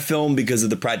love for that film because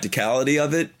of the practicality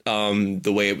of it,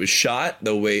 the way it was shot,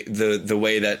 the way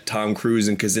that Tom Cruise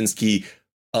and Kaczynski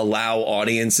allow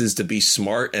audiences to be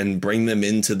smart and bring them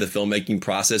into the filmmaking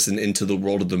process and into the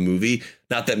world of the movie.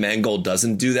 Not that Mangold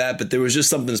doesn't do that, but there was just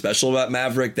something special about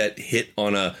Maverick that hit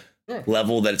on a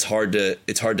level that it's hard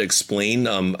to explain.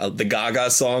 The Gaga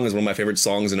song is one of my favorite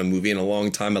songs in a movie in a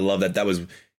long time. I love that was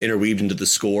interweaved into the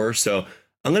score. So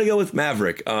I'm going to go with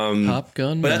Maverick. Top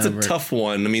Gun, but Maverick. That's a tough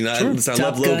one. I mean, I love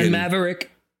Top Logan. Gun,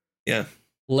 Maverick. Yeah.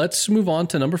 Let's move on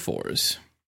to number 4s.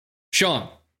 Sean,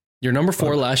 your number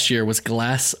 4 last year was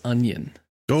Glass Onion.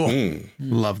 Oh,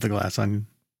 love the Glass Onion.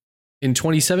 In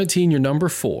 2017, your number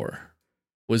 4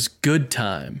 was Good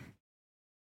Time.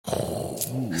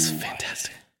 That's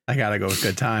fantastic. I gotta go with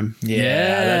Good Time.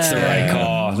 Yeah, that's the right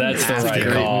call. That's the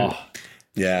right call.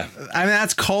 Yeah. I mean,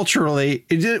 that's culturally,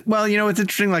 well, it's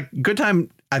interesting. Like Good Time,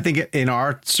 I think in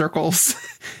our circles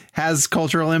has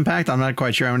cultural impact. I'm not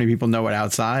quite sure how many people know it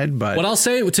outside, but what I'll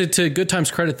say to Good Time's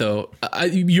credit, though,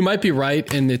 you might be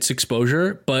right in its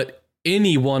exposure, but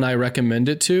anyone I recommend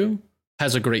it to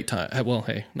has a great time. Well,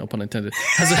 hey, no pun intended.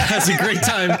 Has a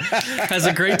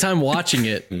great time watching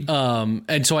it.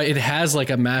 And so it has like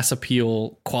a mass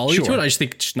appeal quality to it. I just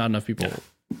think just not enough people.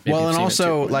 Well, and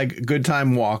also like Good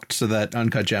Time walked so that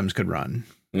Uncut Gems could run.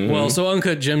 Well, so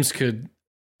Uncut Gems could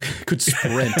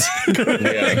sprint.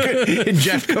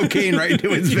 Inject cocaine right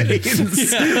into his veins.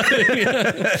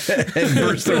 And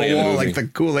burst through a wall like the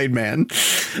Kool-Aid Man.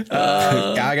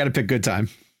 I got to pick Good Time.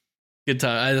 Good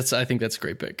Time. I think that's a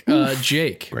great pick.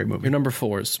 Jake, great movie. Your number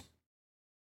 4s.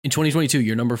 In 2022,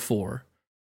 your number 4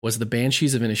 was The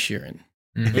Banshees of Inisherin.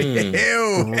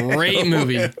 Great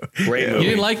movie. Great movie. You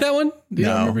didn't like that one?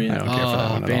 No, I don't care for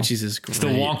that one. Banshees is great. It's the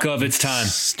Wonka of its time.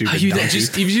 Stupid. You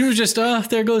were just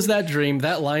there goes that dream.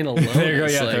 That line alone. There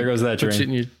goes that dream.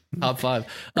 In your top 5.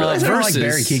 I don't like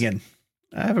Barry Keoghan.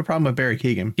 I have a problem with Barry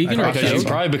Keoghan.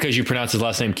 Probably because you pronounce his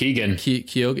last name Keegan.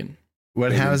 Keoghan.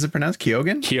 How is it pronounced?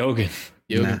 Keoghan? Keoghan.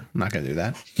 Nah, I'm not gonna do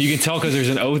that. You can tell because there's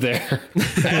an O there.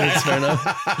 That's fair enough.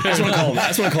 I just want to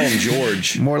call him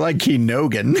George. More like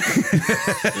Keoghan.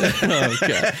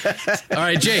 Okay. All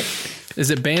right, Jake.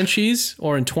 Is it Banshees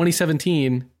or in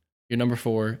 2017 your number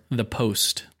 4, The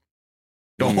Post?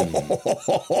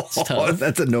 It's tough.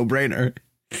 That's a no-brainer.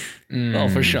 Well,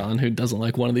 for Sean, who doesn't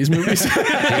like one of these movies. I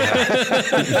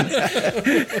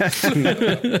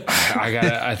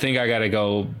think I gotta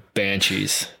go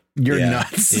Banshees. You're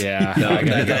nuts. Yeah, I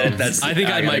gotta go. I think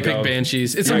I might pick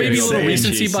Banshees. It's maybe a little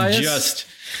recency bias.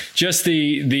 Just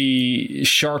the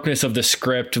sharpness of the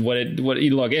script. Look. I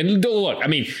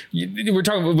mean, we're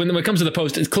talking when it comes to The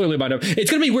Post. It's clearly my number.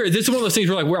 It's gonna be weird. This is one of those things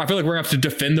where I feel like we're gonna have to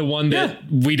defend the one that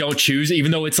we don't choose,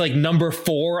 even though it's like number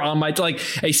 4 on my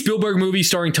a Spielberg movie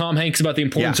starring Tom Hanks about the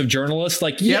importance of journalists.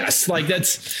 Yes,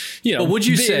 that's But would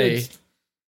you say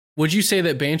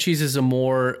that Banshees is a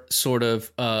more sort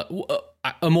of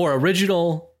a more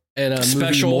original and a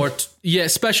special, movie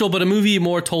special, but a movie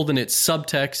more told in its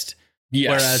subtext? Yes.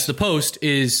 Whereas The Post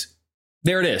is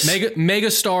there. It is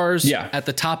mega stars at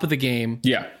the top of the game.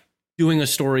 Yeah, doing a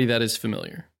story that is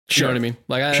familiar. You know what I mean?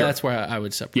 That's where I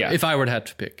would separate. If I were to have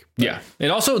to pick. But. Yeah,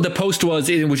 and also The Post was,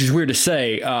 which is weird to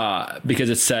say because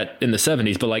it's set in the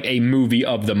 70s, but like a movie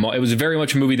of the. It was very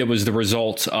much a movie that was the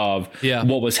result of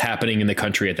what was happening in the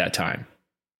country at that time.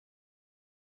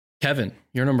 Kevin,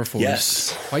 your number 4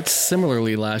 is quite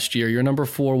similarly last year. Your number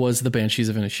 4 was The Banshees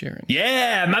of Inisherin.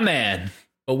 Yeah, my man.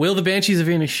 But will The Banshees of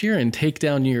Inisherin take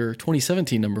down your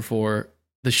 2017 number 4,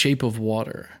 The Shape of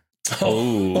Water?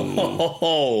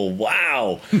 Oh,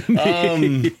 wow.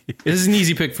 This is an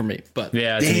easy pick for me, but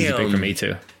it's an easy pick for me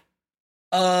too.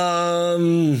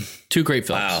 2 great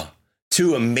films. Wow.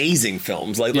 2 amazing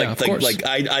films.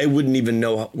 I wouldn't even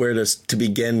know where to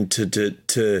begin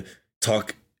to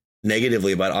talk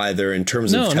negatively about either in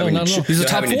terms of having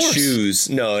to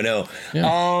choose. No.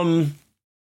 Yeah.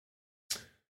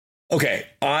 Okay,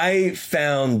 I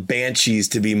found Banshees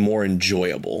to be more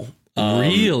enjoyable.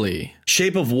 Really?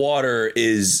 Shape of Water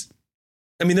is,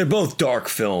 they're both dark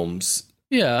films.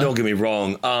 Yeah. Don't get me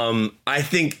wrong. I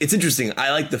think it's interesting.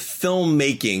 I like the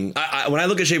filmmaking. When I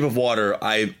look at Shape of Water,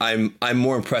 I'm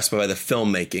more impressed by the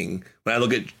filmmaking. When I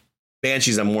look at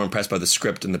Banshees, I'm more impressed by the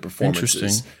script and the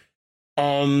performances.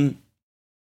 Honestly,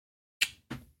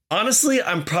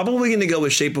 I'm probably going to go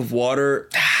with Shape of Water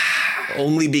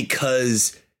only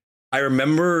because I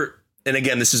remember, and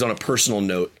again, this is on a personal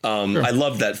note. I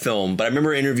love that film, but I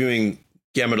remember interviewing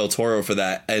Guillermo del Toro for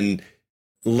that and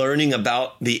learning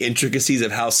about the intricacies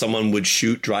of how someone would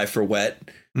shoot dry for wet,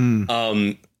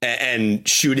 and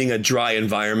shooting a dry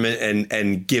environment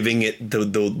and giving it the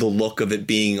look of it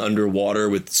being underwater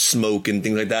with smoke and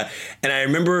things like that. And I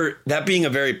remember that being a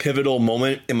very pivotal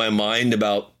moment in my mind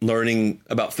about learning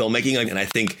about filmmaking. And I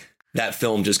think that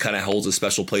film just kind of holds a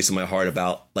special place in my heart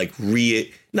about like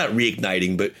not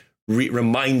reigniting, but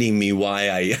reminding me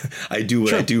why I do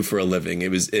what I do for a living.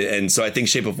 And so I think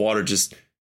Shape of Water just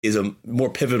is a more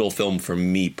pivotal film for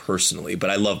me personally, but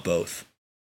I love both.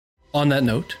 On that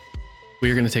note, we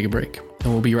are going to take a break,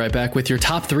 and we'll be right back with your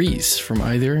top threes from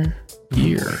either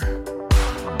year.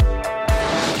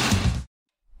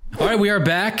 All right, we are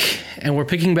back, and we're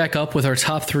picking back up with our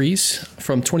top threes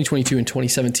from 2022 and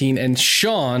 2017. And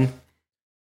Sean,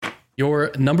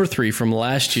 your number 3 from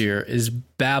last year is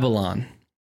Babylon.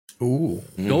 Ooh.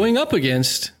 Going up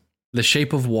against The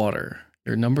Shape of Water,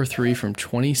 your number 3 from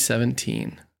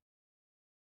 2017.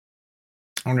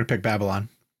 I'm going to pick Babylon.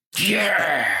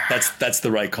 Yeah. That's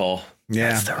the right call.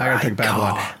 Yeah, I gotta pick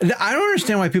Babylon. I don't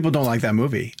understand why people don't like that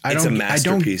movie. It's a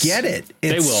masterpiece. I don't get it.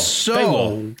 It's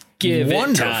so Give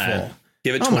wonderful. It time.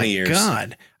 Give it 20 years. Oh my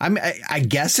God. I mean, I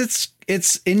guess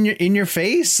it's in your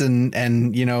face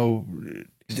and you know,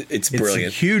 it's brilliant.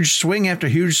 It's huge swing after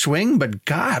huge swing, but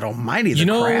God almighty, the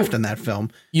craft in that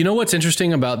film. You know what's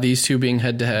interesting about these two being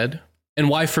head to head? And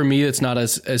why for me it's not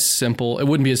as simple. It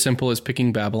wouldn't be as simple as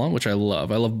picking Babylon, which I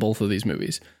love. I love both of these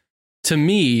movies. To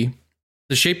me,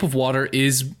 The Shape of Water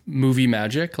is movie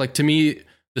magic. Like, to me,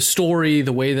 the story,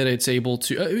 the way that it's able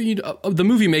to the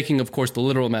movie making, of course, the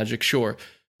literal magic, sure,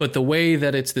 but the way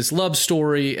that it's this love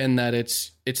story and that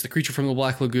it's the creature from the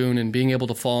Black Lagoon and being able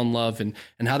to fall in love and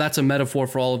how that's a metaphor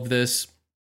for all of this.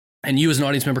 And you as an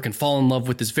audience member can fall in love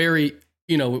with this very,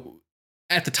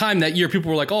 at the time that year,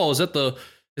 people were like, oh, is that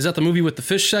the movie with the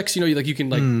fish sex?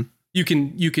 You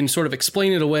can sort of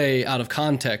explain it away out of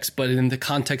context, but in the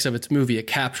context of its movie, it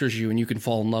captures you and you can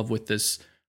fall in love with this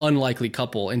unlikely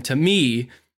couple. And to me,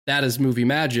 that is movie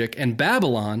magic. And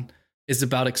Babylon is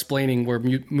about explaining where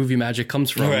movie magic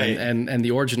comes from, right, and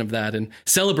the origin of that and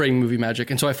celebrating movie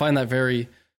magic. And so I find that very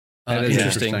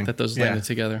interesting that those landed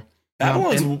together.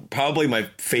 Babylon's probably my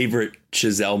favorite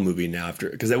Chazelle movie now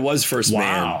because it was First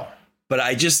Man. But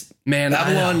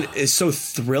Babylon is so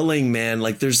thrilling, man.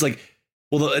 Like there's like,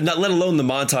 not let alone the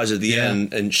montage at the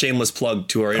end, and shameless plug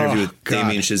to our interview with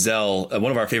Damien Chazelle. One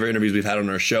of our favorite interviews we've had on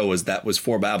our show was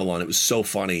for Babylon. It was so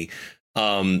funny.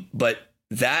 But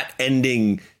that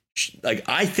ending, like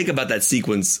I think about that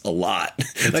sequence a lot.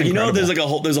 It's like,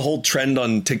 incredible. There's a whole trend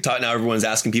on TikTok now. Everyone's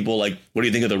asking people like, what do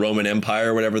you think of the Roman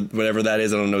Empire, whatever that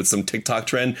is? I don't know. It's some TikTok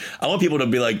trend. I want people to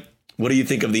be like, what do you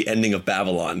think of the ending of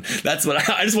Babylon? That's what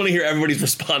I just want to hear everybody's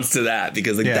response to that,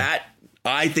 because that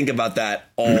I think about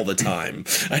that all the time.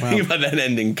 I think about that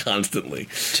ending constantly.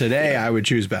 Today, I would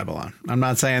choose Babylon. I'm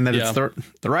not saying that it's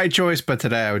the right choice, but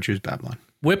today I would choose Babylon.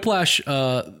 Whiplash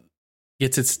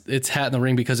gets its hat in the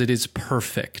ring because it is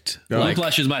perfect. Like,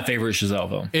 Whiplash is my favorite Chazelle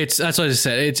film. That's what I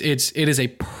said. It is a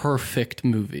perfect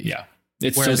movie. Yeah.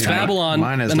 Whereas Babylon,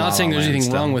 I'm not saying there's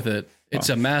anything wrong with it. It's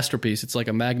a masterpiece. It's like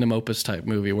a magnum opus type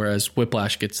movie, whereas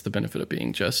Whiplash gets the benefit of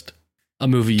being just a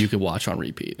movie you could watch on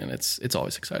repeat, and it's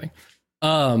always exciting.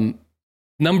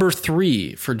 Number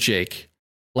 3 for Jake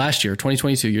last year,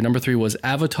 2022. Your number 3 was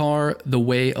Avatar: The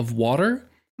Way of Water.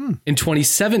 In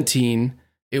 2017,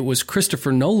 it was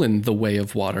Christopher Nolan: The Way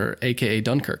of Water, aka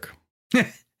Dunkirk.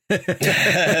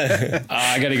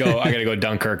 I gotta go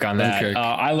Dunkirk on that.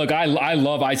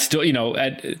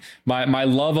 My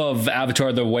love of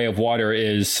Avatar: The Way of Water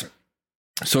is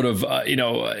sort of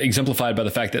exemplified by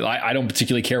the fact that I don't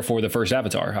particularly care for the first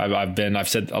Avatar. I've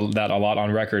said that a lot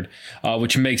on record,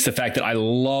 which makes the fact that I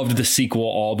loved the sequel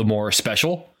all the more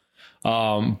special.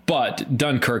 But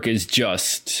Dunkirk is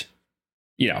just,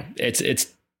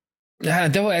 it's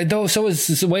though so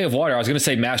is The Way of Water. I was going to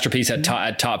say masterpiece at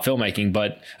top filmmaking,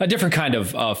 but a different kind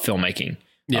of filmmaking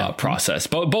process.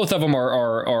 But both of them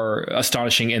are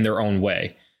astonishing in their own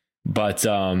way. But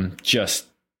just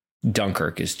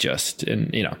Dunkirk is just,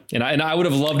 and I would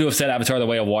have loved to have said Avatar: The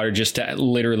Way of Water just to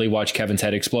literally watch Kevin's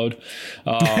head explode.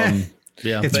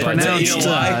 Yeah, it's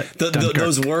pronounced.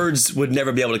 Those words would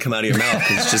never be able to come out of your mouth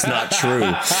because it's just not true.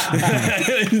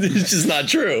 It's just not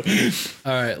true.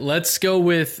 All right, let's go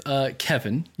with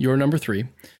Kevin. Your number 3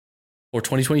 for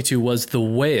 2022 was The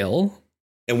Whale.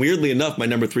 And weirdly enough, my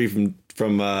number 3 from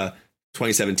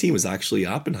 2017 was actually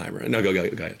Oppenheimer. No, go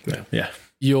ahead. Yeah.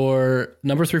 Your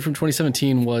number 3 from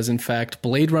 2017 was, in fact,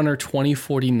 Blade Runner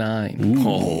 2049. Ooh.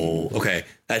 Oh, okay.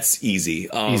 That's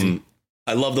easy. I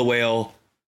love The Whale.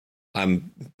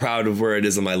 I'm proud of where it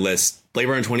is on my list. Blade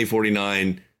Runner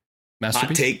 2049. Masterpiece.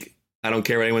 Hot take. I don't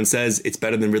care what anyone says. It's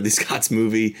better than Ridley Scott's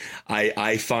movie.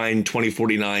 I find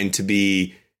 2049 to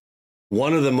be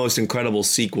one of the most incredible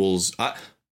sequels that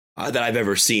I've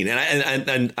ever seen.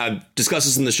 And I've discussed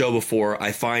this in the show before.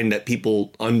 I find that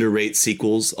people underrate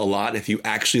sequels a lot. If you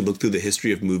actually look through the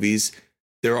history of movies,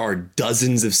 there are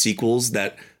dozens of sequels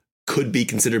that could be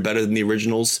considered better than the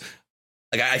originals.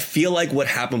 Like, I feel like what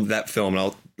happened with that film,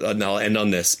 and I'll end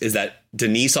on this, is that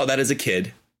Denis saw that as a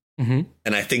kid. Mm-hmm.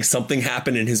 And I think something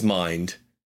happened in his mind.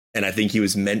 And I think he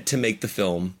was meant to make the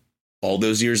film all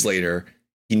those years later.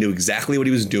 He knew exactly what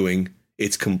he was doing.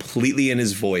 It's completely in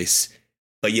his voice,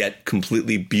 but yet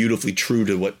completely beautifully true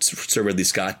to what Sir Ridley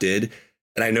Scott did.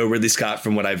 And I know Ridley Scott,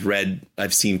 from what I've read,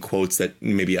 I've seen quotes that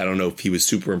maybe, I don't know if he was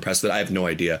super impressed with it. I have no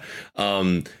idea.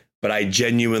 But I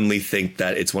genuinely think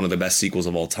that it's one of the best sequels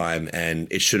of all time.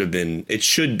 And it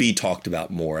should be talked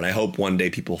about more. And I hope one day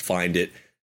people find it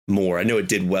more. I know it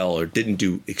did well, or didn't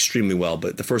do extremely well,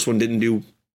 but the first one didn't do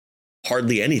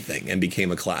hardly anything and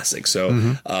became a classic.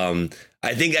 So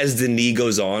I think as Denis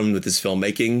goes on with his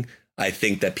filmmaking, I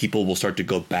think that people will start to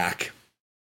go back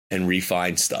and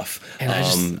refine stuff. And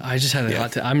I just had a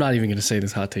hot take. I'm not even going to say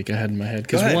this hot take I had in my head,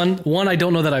 because one, I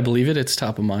don't know that I believe it. It's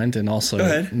top of mind, and also,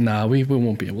 we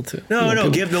won't be able to.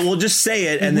 We'll just say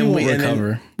it, and then we won't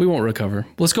recover. We won't recover.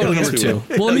 Let's go to number 2.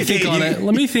 Well, let me think on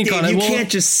it. You can't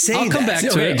just say that. I'll come back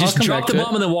to it. Just drop the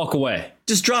bomb and then walk away.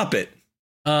 Just drop it.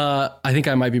 I think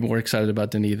I might be more excited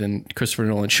about Denis than Christopher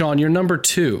Nolan. Sean, you're number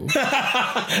 2.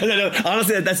 No,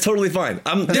 honestly, that's totally fine.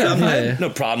 No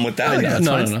problem with that.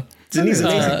 No. Denis is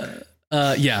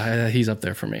amazing. He's up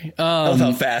there for me. I love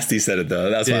how fast he said it, though.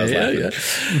 That's why I was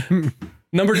laughing.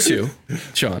 Number 2,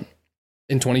 Sean,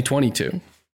 in 2022,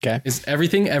 is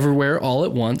Everything Everywhere All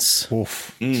at Once.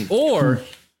 Oof. Or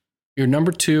your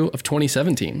number 2 of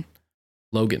 2017,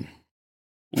 Logan.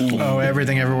 Ooh. Oh,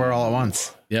 Everything Everywhere All at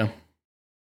Once. Yeah.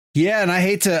 Yeah, and I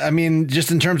hate to,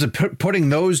 just in terms of putting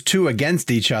those two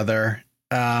against each other,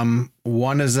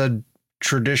 one is a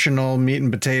traditional meat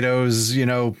and potatoes,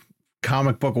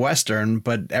 comic book Western,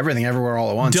 but Everything Everywhere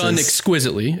All at Once done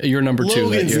exquisitely. You're number 2.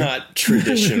 Logan's not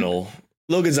traditional.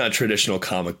 Logan's not a traditional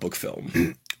comic book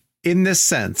film. In this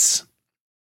sense,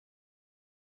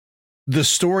 the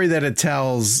story that it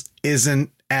tells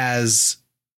isn't as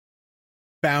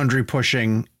boundary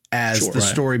pushing as the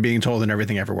story being told in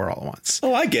Everything Everywhere All at Once.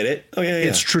 Oh, I get it. Oh, yeah.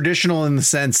 It's traditional in the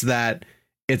sense that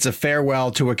it's a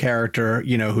farewell to a character,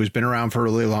 who's been around for a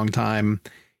really long time.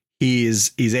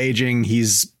 He's aging,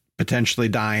 he's potentially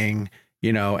dying,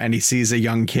 and he sees a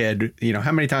young kid.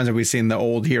 How many times have we seen the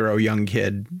old hero, young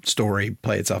kid story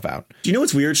play itself out? Do you know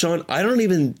what's weird, Sean? I don't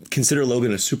even consider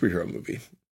Logan a superhero movie.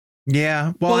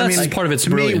 Yeah, well, that's part of its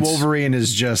brilliance. Me, Wolverine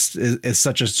is just is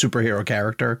such a superhero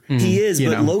character. Mm-hmm. He is,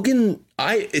 but Logan,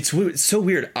 it's so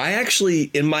weird. I actually,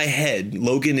 in my head,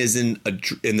 Logan is in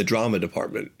the drama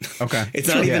department. Okay, it's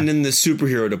not even in the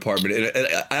superhero department. And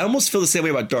I almost feel the same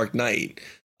way about Dark Knight.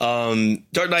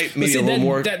 Dark Knight maybe a little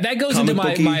more. That goes into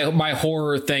my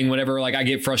horror thing. Whenever I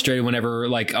get frustrated whenever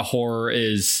a horror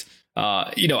is.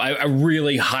 A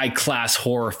really high class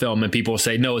horror film, and people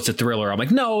say, no, it's a thriller. I'm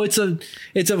like, no, it's a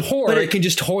horror. But it can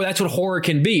just horror. That's what horror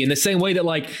can be, in the same way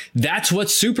that that's what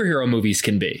superhero movies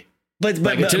can be. But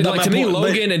to me,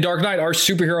 Logan and Dark Knight are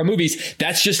superhero movies.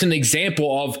 That's just an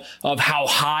example of how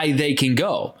high they can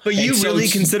go. But you really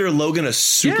consider Logan a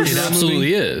superhero movie? It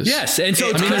absolutely is. Yes, and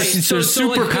so there's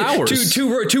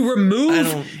superpowers to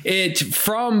remove it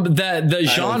from the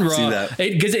genre,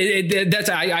 because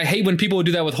I hate when people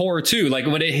do that with horror too. Like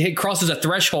when it crosses a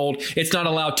threshold, it's not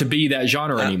allowed to be that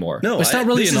genre anymore. No, it's not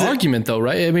really an argument though,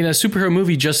 right? A superhero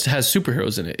movie just has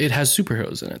superheroes in it. It has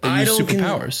superheroes in it. They use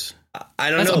superpowers. I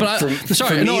don't know. For me,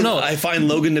 I find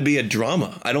Logan to be a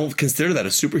drama. I don't consider that a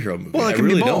superhero movie. Well, it can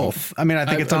be both. I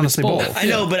think it's honestly both. I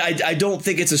know, but I don't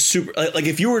think it's a super.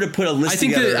 If you were to put a list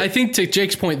together, I think to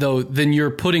Jake's point though, then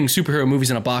you're putting superhero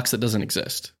movies in a box that doesn't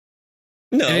exist.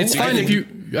 No, and it's fine if you.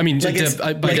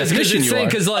 By definition, you are.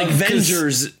 Because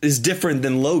Avengers is different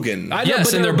than Logan.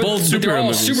 Yes, and they're both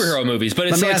superhero movies. But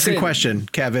let me ask you a question,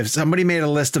 Kev. If somebody made a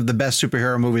list of the best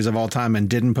superhero movies of all time and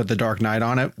didn't put The Dark Knight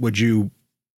on it, would you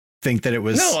think that it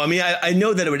was? No, I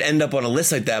know that it would end up on a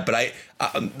list like that, but I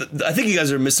think you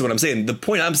guys are missing what I'm saying. The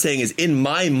point I'm saying is, in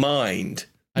my mind,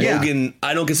 Logan,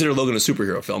 I don't consider Logan a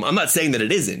superhero film. I'm not saying that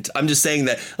it isn't. I'm just saying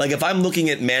that, if I'm looking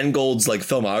at Mangold's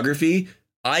filmography,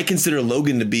 I consider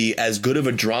Logan to be as good of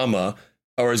a drama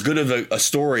or as good of a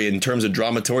story in terms of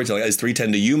drama storytelling as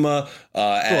 3:10 to Yuma,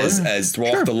 as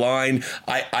Walk the Line.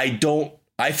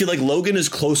 I feel like Logan is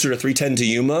closer to 3:10 to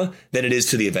Yuma than it is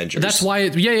to the Avengers. That's why,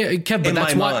 Kevin. But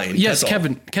that's why, yes,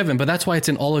 Kevin. But that's why it's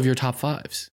in all of your top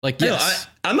fives. Yes,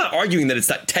 I'm not arguing that it's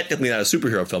not technically not a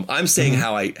superhero film. I'm saying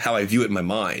how I view it in my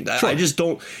mind. Sure. I just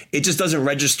don't. It just doesn't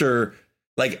register.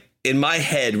 In my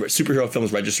head, superhero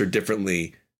films register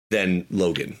differently than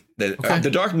Logan. The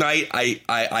Dark Knight,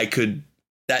 I could.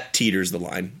 That teeters the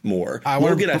line more.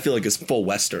 Logan, I feel like is full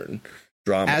Western.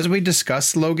 drama. As we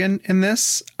discuss Logan in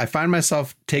this, I find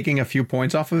myself taking a few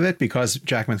points off of it because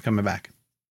Jackman's coming back.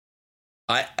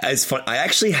 It's fun. I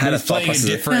actually had a thought process.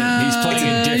 He's playing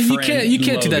a different. You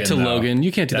can't do that to Logan, Logan.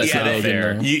 You can't do that to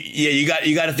Logan.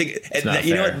 You got to think.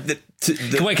 You know what?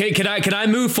 Wait, can I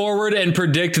move forward and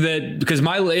predict that, because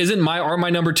aren't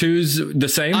my number twos the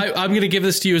same? I'm going to give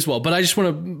this to you as well, but I just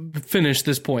want to finish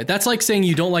this point. That's like saying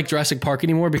you don't like Jurassic Park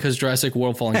anymore because Jurassic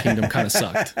World: Fallen Kingdom kind of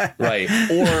sucked, right?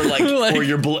 Or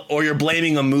you're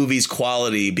blaming a movie's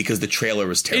quality because the trailer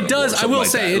was terrible. It does. I will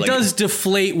say it does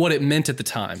deflate what it meant at the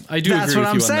time. I do. That's agree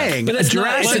what with I'm you on saying.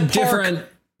 That. But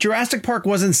Jurassic Park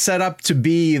wasn't set up to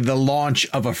be the launch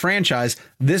of a franchise.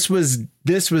 This was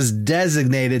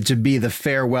designated to be the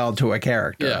farewell to a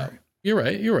character. Yeah, you're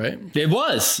right.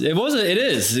 It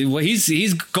is.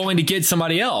 He's going to get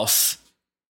somebody else.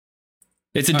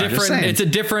 It's a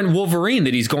different Wolverine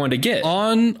that he's going to get.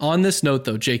 On this note,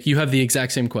 though, Jake, you have the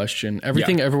exact same question.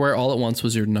 Everything Everywhere All at Once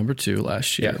was your number 2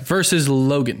 last year versus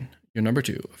Logan, your number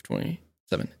 2 of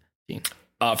 2017.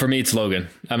 For me, it's Logan.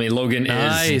 I mean, Logan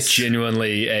is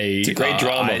genuinely it's a great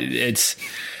drama.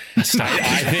 I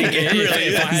think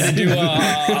if I had to do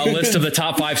a list of the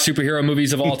top 5 superhero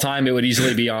movies of all time, it would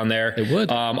easily be on there. It would.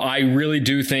 I really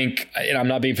do think, and I'm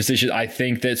not being facetious, I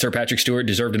think that Sir Patrick Stewart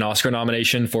deserved an Oscar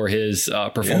nomination for his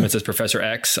performance as Professor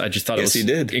X. I just thought it was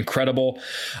incredible.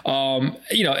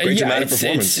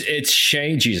 It's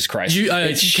Shane. Jesus Christ.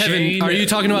 Kevin, are you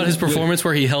talking about his performance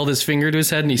where he held his finger to his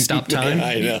head and he stopped time?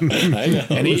 I know.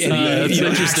 And he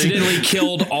accidentally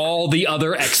killed all the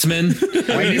other X-Men.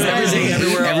 Everything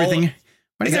Everywhere All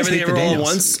at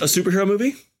Once a superhero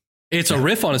movie? It's a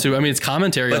riff on it's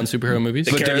commentary on superhero movies.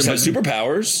 The characters have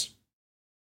superpowers.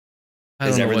 I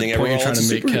don't know what point you're trying to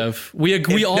make, Kev.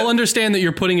 We all understand that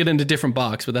you're putting it into different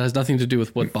box, but that has nothing to do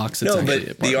with what box it's actually.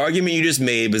 But the argument you just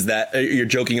made was that you're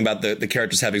joking about the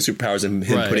characters having superpowers and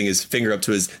him putting his finger up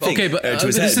to his thing, okay, but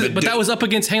that was up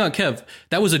against. Hang on, Kev.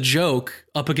 That was a joke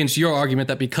up against your argument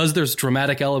that because there's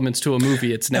dramatic elements to a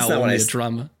movie, it's now only a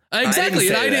drama. Exactly,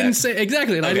 I didn't say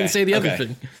the other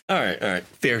thing. All right,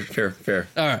 fair.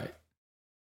 All right.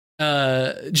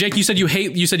 Jake, you said you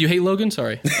hate Logan.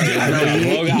 Sorry, he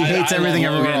hates everything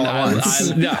everywhere all at once.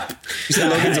 You said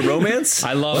Logan's a romance.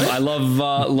 I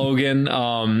love Logan.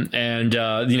 And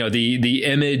the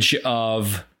image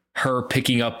of her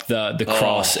picking up the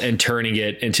cross and turning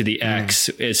it into the X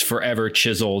is forever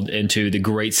chiseled into the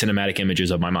great cinematic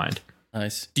images of my mind.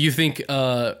 Nice. Do you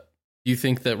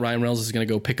think that Ryan Reynolds is going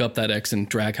to go pick up that X and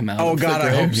drag him out? Oh God, I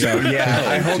hope so. Yeah,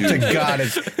 I hope to God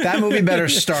that movie better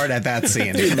start at that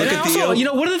scene.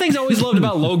 One of the things I always loved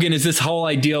about Logan is this whole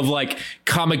idea of like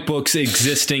comic books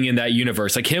existing in that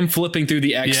universe, like him flipping through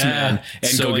the X-Men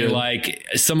and going like,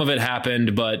 some of it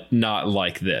happened, but not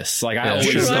like this. Like I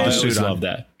always loved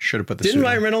that. Should have put the. Didn't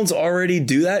Ryan Reynolds already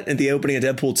do that at the opening of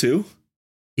Deadpool 2?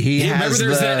 He has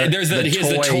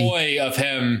the toy of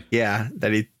him. Yeah,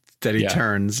 that he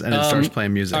turns and it starts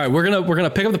playing music. All right, we're gonna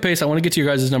pick up the pace. I want to get to you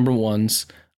guys' number ones.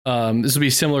 This will be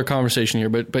a similar conversation here,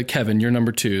 but Kevin, your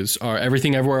number 2s are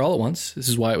Everything Everywhere All at Once. This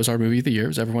is why it was our movie of the year. It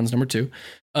was everyone's number 2.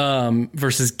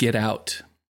 Versus Get Out.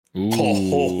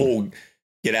 Oh,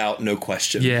 Get Out, no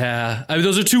question. Yeah, I mean,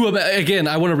 those are two. Again,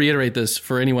 I want to reiterate this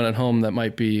for anyone at home that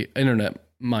might be internet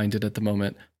minded at the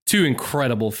moment. 2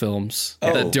 incredible films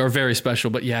that are very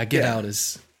special. But Get Out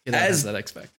has that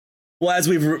X factor. Well, as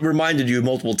we've reminded you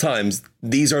multiple times,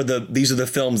 these are the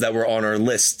films that were on our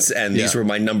lists, and these were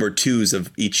my number 2s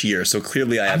of each year. So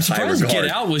clearly, I'm surprised Get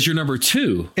Out was your number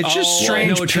 2. It's just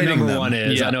strange. I know what your number 1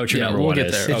 is. Yeah. I know what your number 1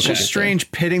 is. It's just strange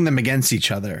pitting them against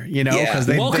each other, because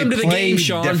they Welcome to the game,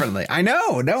 Sean. Differently. I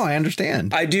know. No, I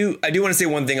understand. I do want to say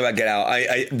one thing about Get Out.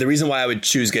 The reason why I would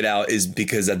choose Get Out is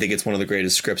because I think it's one of the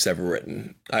greatest scripts ever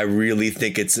written. I really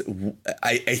think it's.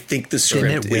 I think the script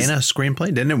didn't it win a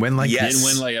screenplay. Didn't it win Didn't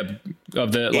win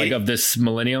of this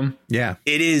millennium. Yeah,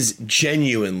 it is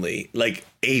genuinely like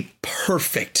a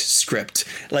perfect script.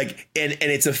 Like, and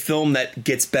it's a film that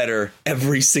gets better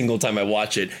every single time I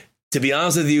watch it. To be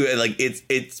honest with you, like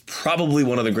it's probably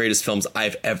one of the greatest films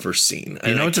I've ever seen.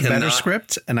 It's a better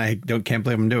script, and can't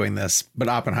believe I'm doing this, but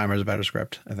Oppenheimer's a better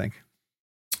script, I think.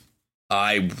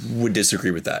 I would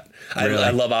disagree with that. Really?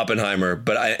 I love Oppenheimer,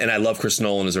 but I love Chris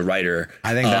Nolan as a writer.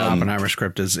 I think that Oppenheimer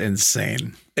script is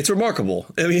insane. It's remarkable.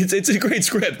 I mean, it's a great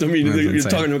script. I mean, you're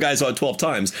talking to a guy who saw it 12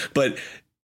 times, but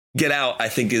Get Out, I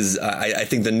think is I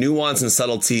think the nuance and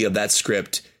subtlety of that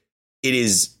script. It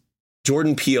is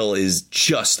Jordan Peele is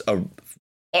just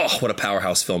what a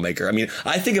powerhouse filmmaker. I mean,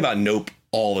 I think about Nope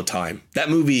all the time. That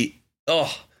movie.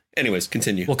 Anyways,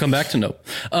 continue. We'll come back to Nope.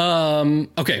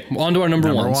 Okay, on to our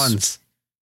number ones.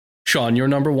 Sean, your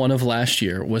number 1 of last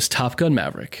year was Top Gun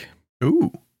Maverick.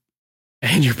 Ooh.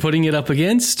 And you're putting it up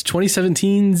against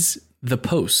 2017's The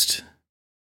Post.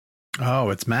 Oh,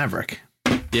 it's Maverick.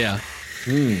 Yeah.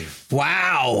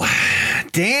 Wow.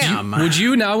 Damn. Would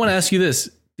you, now I want to ask you this.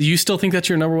 Do you still think that's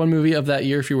your number one movie of that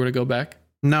year if you were to go back?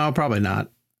 No, probably not.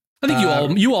 I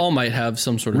think you all might have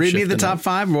some sort of read me shift the in top that.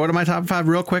 5. What are my top 5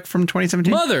 real quick from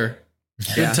 2017? Mother.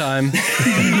 Good time.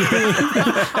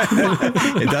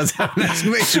 It does have an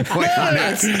exclamation point on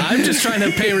it. I'm just trying to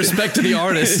pay respect to the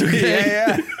artist. Okay?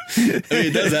 Yeah.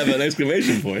 It does have an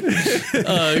exclamation point.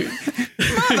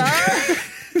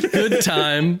 Good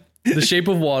time. The Shape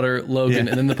of Water, Logan,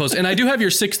 and then The Post. And I do have your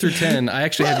 6 through 10. I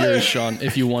actually have yours, Sean,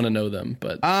 if you want to know them.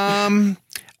 But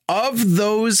of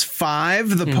those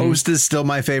 5, The Post is still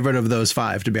my favorite of those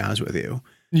 5, to be honest with you.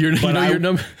 Your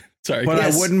number. Sorry, but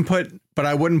yes. I wouldn't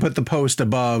put The Post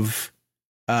above.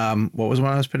 What was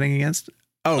one I was putting against?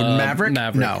 Oh, Maverick.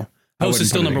 No, Post is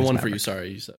still number 1 for you.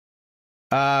 Sorry, you said.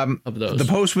 Of those, The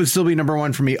Post would still be number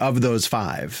 1 for me of those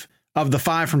 5. Of the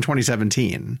 5 from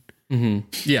 2017.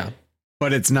 Yeah.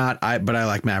 But it's not. But I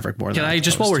like Maverick more. Can I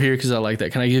just while we're here because I like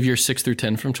that? Can I give your 6 through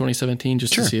 10 from 2017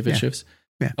 just to see if it shifts?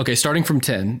 Yeah. Okay, starting from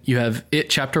 10, you have It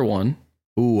Chapter 1.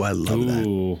 Ooh, I love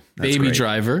that. Baby great.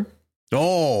 Driver.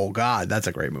 Oh God, that's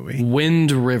a great movie.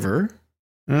 Wind River.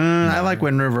 I like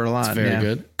Wind River a lot. It's very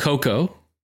good. Coco.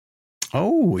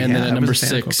 Oh, and then at number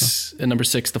 6,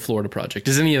 The Florida Project.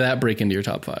 Does any of that break into your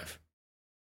top 5?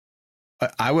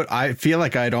 I feel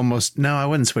like I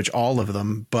wouldn't switch all of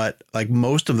them, but like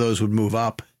most of those would move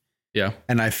up. Yeah.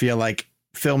 And I feel like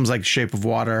films like Shape of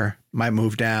Water might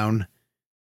move down.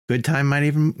 Good Time might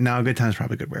even, no, Good Time's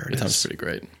probably good where it is. Good Time's pretty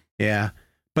great. Yeah.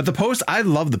 But The Post, I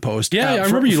love The Post. Yeah, I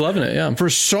remember you loving it. Yeah. For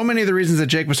so many of the reasons that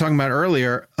Jake was talking about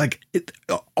earlier,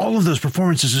 all of those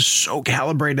performances are so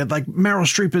calibrated. Like Meryl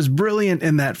Streep is brilliant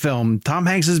in that film. Tom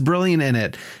Hanks is brilliant in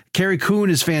it. Carrie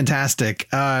Coon is fantastic.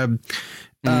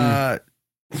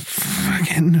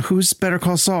 Fucking who's Better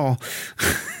Call Saul?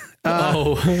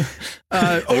 Odenkirk.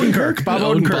 Bob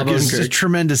Odenkirk is just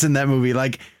tremendous in that movie.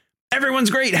 Like everyone's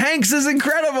great. Hanks is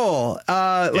incredible.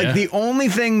 The only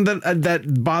thing that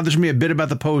bothers me a bit about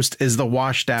The Post is the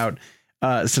washed out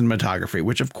cinematography,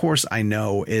 which of course I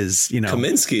know is,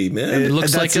 Kaminsky, man. It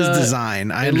looks like his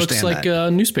design. I understand looks like a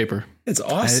newspaper. It's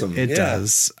awesome. It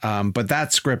does. But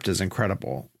that script is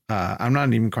incredible. I'm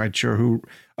not even quite sure who.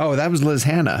 Oh, that was Liz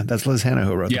Hannah. That's Liz Hannah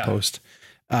who wrote The Post.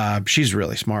 She's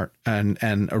really smart and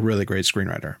a really great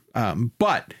screenwriter.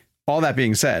 But all that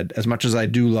being said, as much as I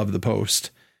do love The Post,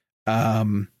 Top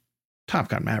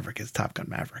Gun Maverick is Top Gun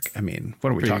Maverick. I mean, what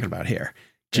are we talking about here?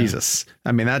 Jesus.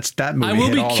 I mean, that movie. I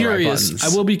will be curious. I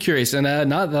will be curious. And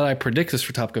not that I predict this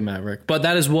for Top Gun Maverick, but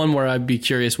that is one where I'd be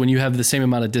curious when you have the same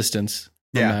amount of distance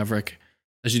from Maverick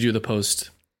as you do The Post.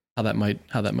 How that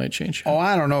might change. Oh,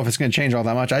 I don't know if it's going to change all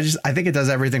that much. I think it does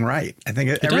everything right. I think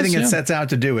everything it sets out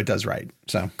to do, it does right.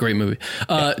 So great movie.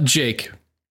 Jake,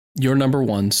 your number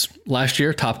ones last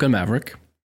year, Top Gun Maverick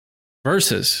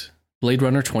versus Blade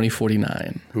Runner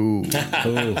 2049. Ooh.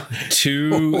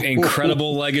 Two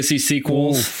incredible legacy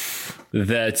sequels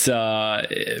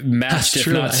that matched, if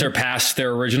not surpassed,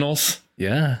 their originals.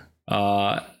 Yeah.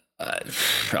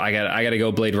 I got to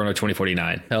go Blade Runner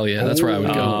 2049. Hell yeah, that's where I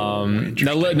would go.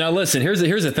 Now listen, here's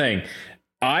the thing.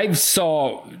 I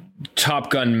saw Top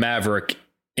Gun Maverick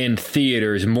in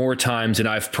theaters more times than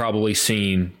I've probably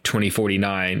seen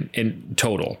 2049 in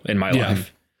total in my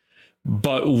life.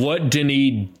 But what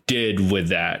Denis did with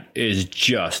that is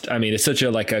just, I mean, it's such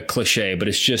a cliche, but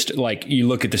it's just like you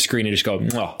look at the screen and just go,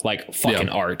 oh, like fucking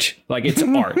art. Like it's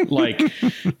art. Like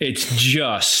it's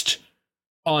just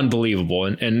unbelievable.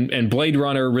 And Blade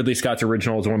Runner, Ridley Scott's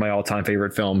original, is one of my all-time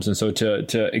favorite films. And so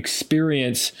to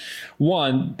experience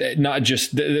one, not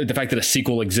just the fact that a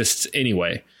sequel exists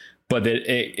anyway, but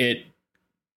that it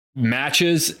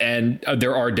matches. And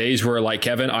there are days where, like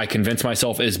Kevin, I convince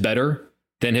myself is better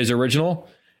than his original.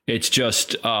 It's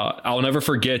just, I'll never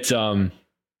forget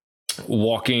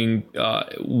walking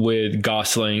with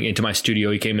Gosling into my studio.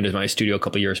 He came into my studio a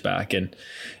couple of years back and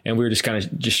we were just kind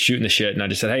of just shooting the shit. And I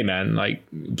just said, hey man, like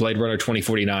Blade Runner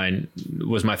 2049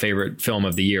 was my favorite film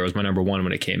of the year. It was my number one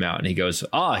when it came out. And he goes,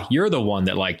 you're the one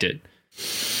that liked it.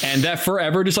 And that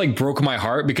forever just like broke my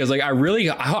heart because like, I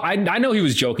know he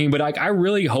was joking, but like, I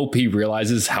really hope he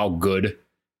realizes how good,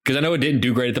 because I know it didn't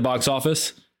do great at the box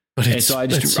office, And so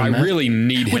I really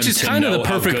need him, which is kind of the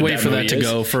perfect way for that to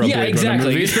go for a Blade Runner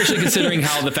movie. Especially considering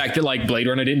how the fact that like Blade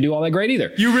Runner didn't do all that great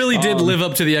either. You really did live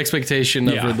up to the expectation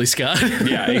of Ridley Scott.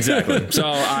 Yeah, exactly. So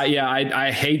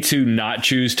I hate to not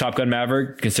choose Top Gun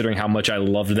Maverick, considering how much I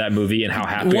loved that movie and how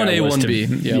happy I was. 1A,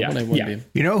 1B. Yeah, 1A, 1B.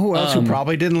 You know who else who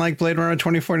probably didn't like Blade Runner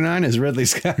 2049 is Ridley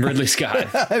Scott. Ridley Scott.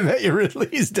 I bet you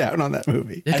Ridley's down on that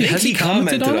movie. I think he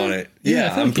commented on it.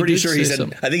 Yeah, I'm pretty sure he said.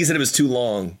 Something. I think he said it was too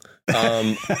long.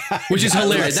 Which is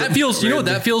hilarious. That feels, you know what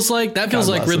that feels like? That feels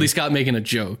like Ridley Scott making a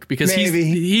joke because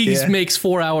he makes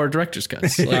 4-hour director's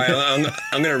cuts. Like, all right,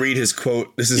 I'm going to read his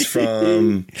quote. This is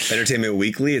from Entertainment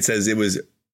Weekly. It says it was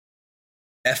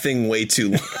effing way too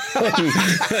long.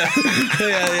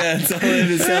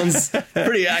 It sounds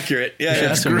pretty accurate. Yeah,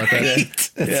 that's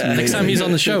great. Next time he's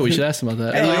on the show, we should ask him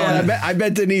about that. I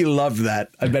bet Denis loved that.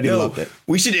 I bet he loved it.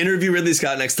 We should interview Ridley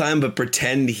Scott next time, but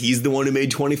pretend he's the one who made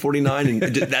 2049, and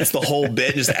that's the whole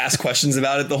bit. Just ask questions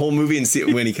about it the whole movie and see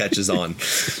when he catches on.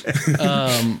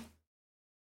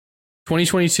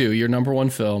 2022, your number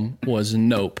one film was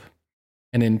Nope,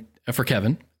 and for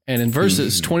Kevin, and in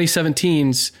versus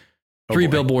 2017's Three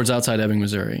Billboards Outside Ebbing,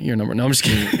 Missouri. Your number. No, I'm just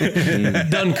kidding.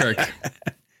 Dunkirk.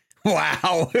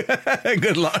 Wow.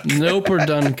 Good luck. Nope or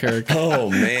Dunkirk. Oh,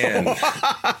 man.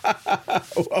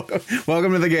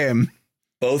 Welcome to the game.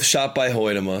 Both shot by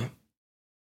Hoytema.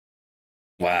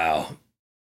 Wow.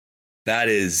 That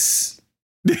is...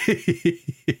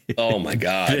 Oh, my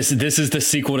God. This is the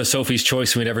sequel to Sophie's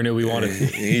Choice we never knew we wanted.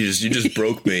 You just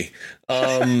broke me.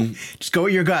 Just go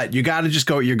with your gut. You got to just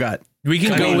go with your gut. We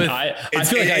can go with. I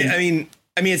feel like I mean,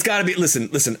 it's got to be. Listen.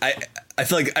 I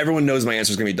feel like everyone knows my answer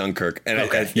is going to be Dunkirk, and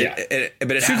but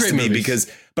it has to be because.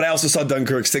 But I also saw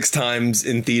Dunkirk 6 times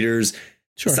in theaters.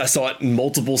 Sure. I saw it in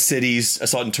multiple cities. I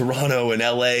saw it in Toronto and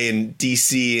LA and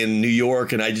DC and New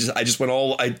York, and I just went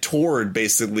I toured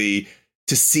basically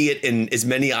to see it in as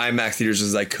many IMAX theaters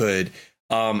as I could.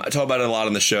 I talk about it a lot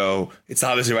on the show. It's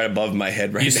obviously right above my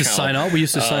head right now. We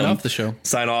used to sign off the show.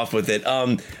 Sign off with it.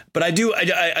 But I do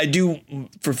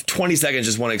for 20 seconds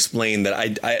just want to explain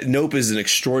that Nope is an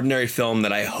extraordinary film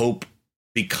that I hope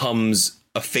becomes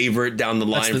a favorite down the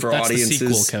line for audiences.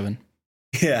 The sequel, Kevin.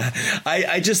 Yeah,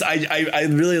 I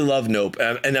really love Nope,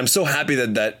 and I'm so happy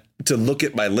that to look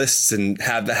at my lists and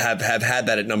have had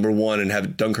that at number one and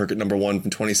have Dunkirk at number one from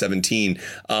 2017.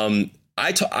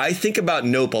 I think about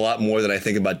Nope a lot more than I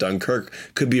think about Dunkirk.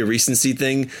 Could be a recency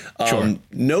thing. Sure.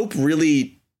 Nope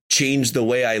really changed the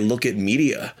way I look at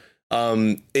media.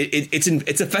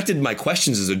 It's affected my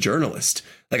questions as a journalist.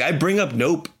 Like I bring up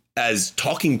Nope as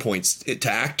talking points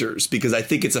to actors because I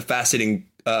think it's a fascinating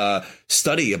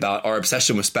study about our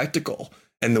obsession with spectacle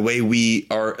and the way we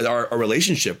are our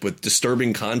relationship with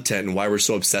disturbing content and why we're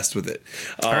so obsessed with it.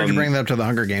 I heard you bring that up to the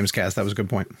Hunger Games cast. That was a good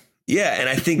point. Yeah, and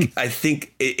I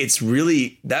think it's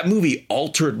really that movie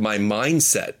altered my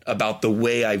mindset about the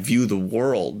way I view the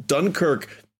world. Dunkirk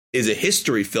is a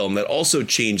history film that also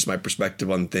changed my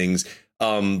perspective on things,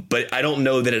 but I don't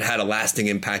know that it had a lasting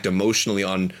impact emotionally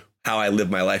on how I live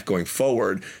my life going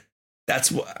forward.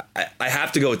 That's what I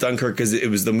have to go with Dunkirk because it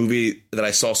was the movie that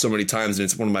I saw so many times, and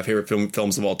it's one of my favorite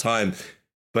films of all time.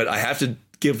 But I have to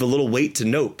give a little weight to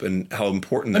Nope and how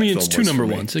important that film was. It's two number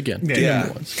ones again.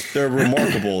 Yeah. They're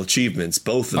remarkable achievements,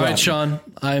 both of them. All right, Sean,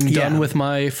 I'm done with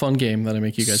my fun game that I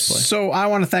make you guys play. So I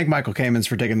want to thank Michael Kamens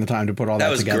for taking the time to put all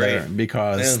that together great.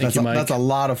 Because that's a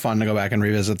lot of fun to go back and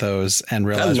revisit those and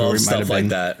realize where we might have been. Like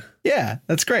that. Yeah,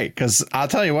 that's great because I'll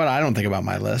tell you what, I don't think about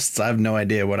my lists. I have no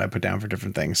idea what I put down for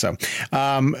different things. So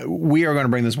we are going to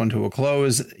bring this one to a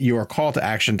close. Your call to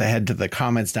action to head to the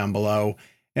comments down below.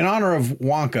 In honor of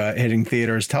Wonka hitting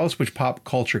theaters, tell us which pop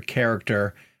culture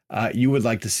character you would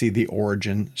like to see the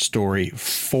origin story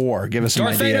for. Give us some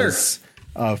ideas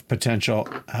of potential.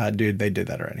 Dude, they did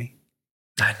that already.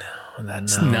 I know.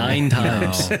 That's 9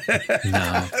 times.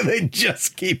 No. They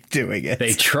just keep doing it.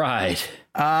 They tried.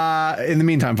 In the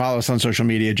meantime, follow us on social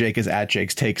media. Jake is at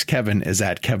Jake's Takes. Kevin is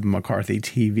at Kevin McCarthy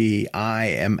TV. I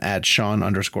am at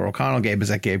Sean_O'Connell. Gabe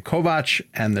is at Gabe Kovach.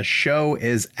 And the show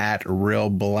is at Real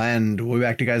Blend. We'll be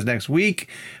back to you guys next week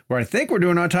where I think we're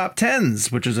doing our top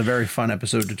 10s, which is a very fun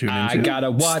episode to tune into. I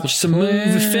gotta watch some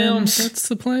movie films. That's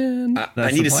the plan.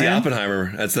 I need to see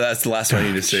Oppenheimer. That's the last one I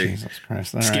need to see. Jesus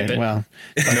Christ. All Skip right. it. Well,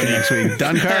 next week.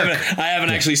 Dunkirk. I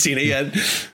haven't actually seen it yet.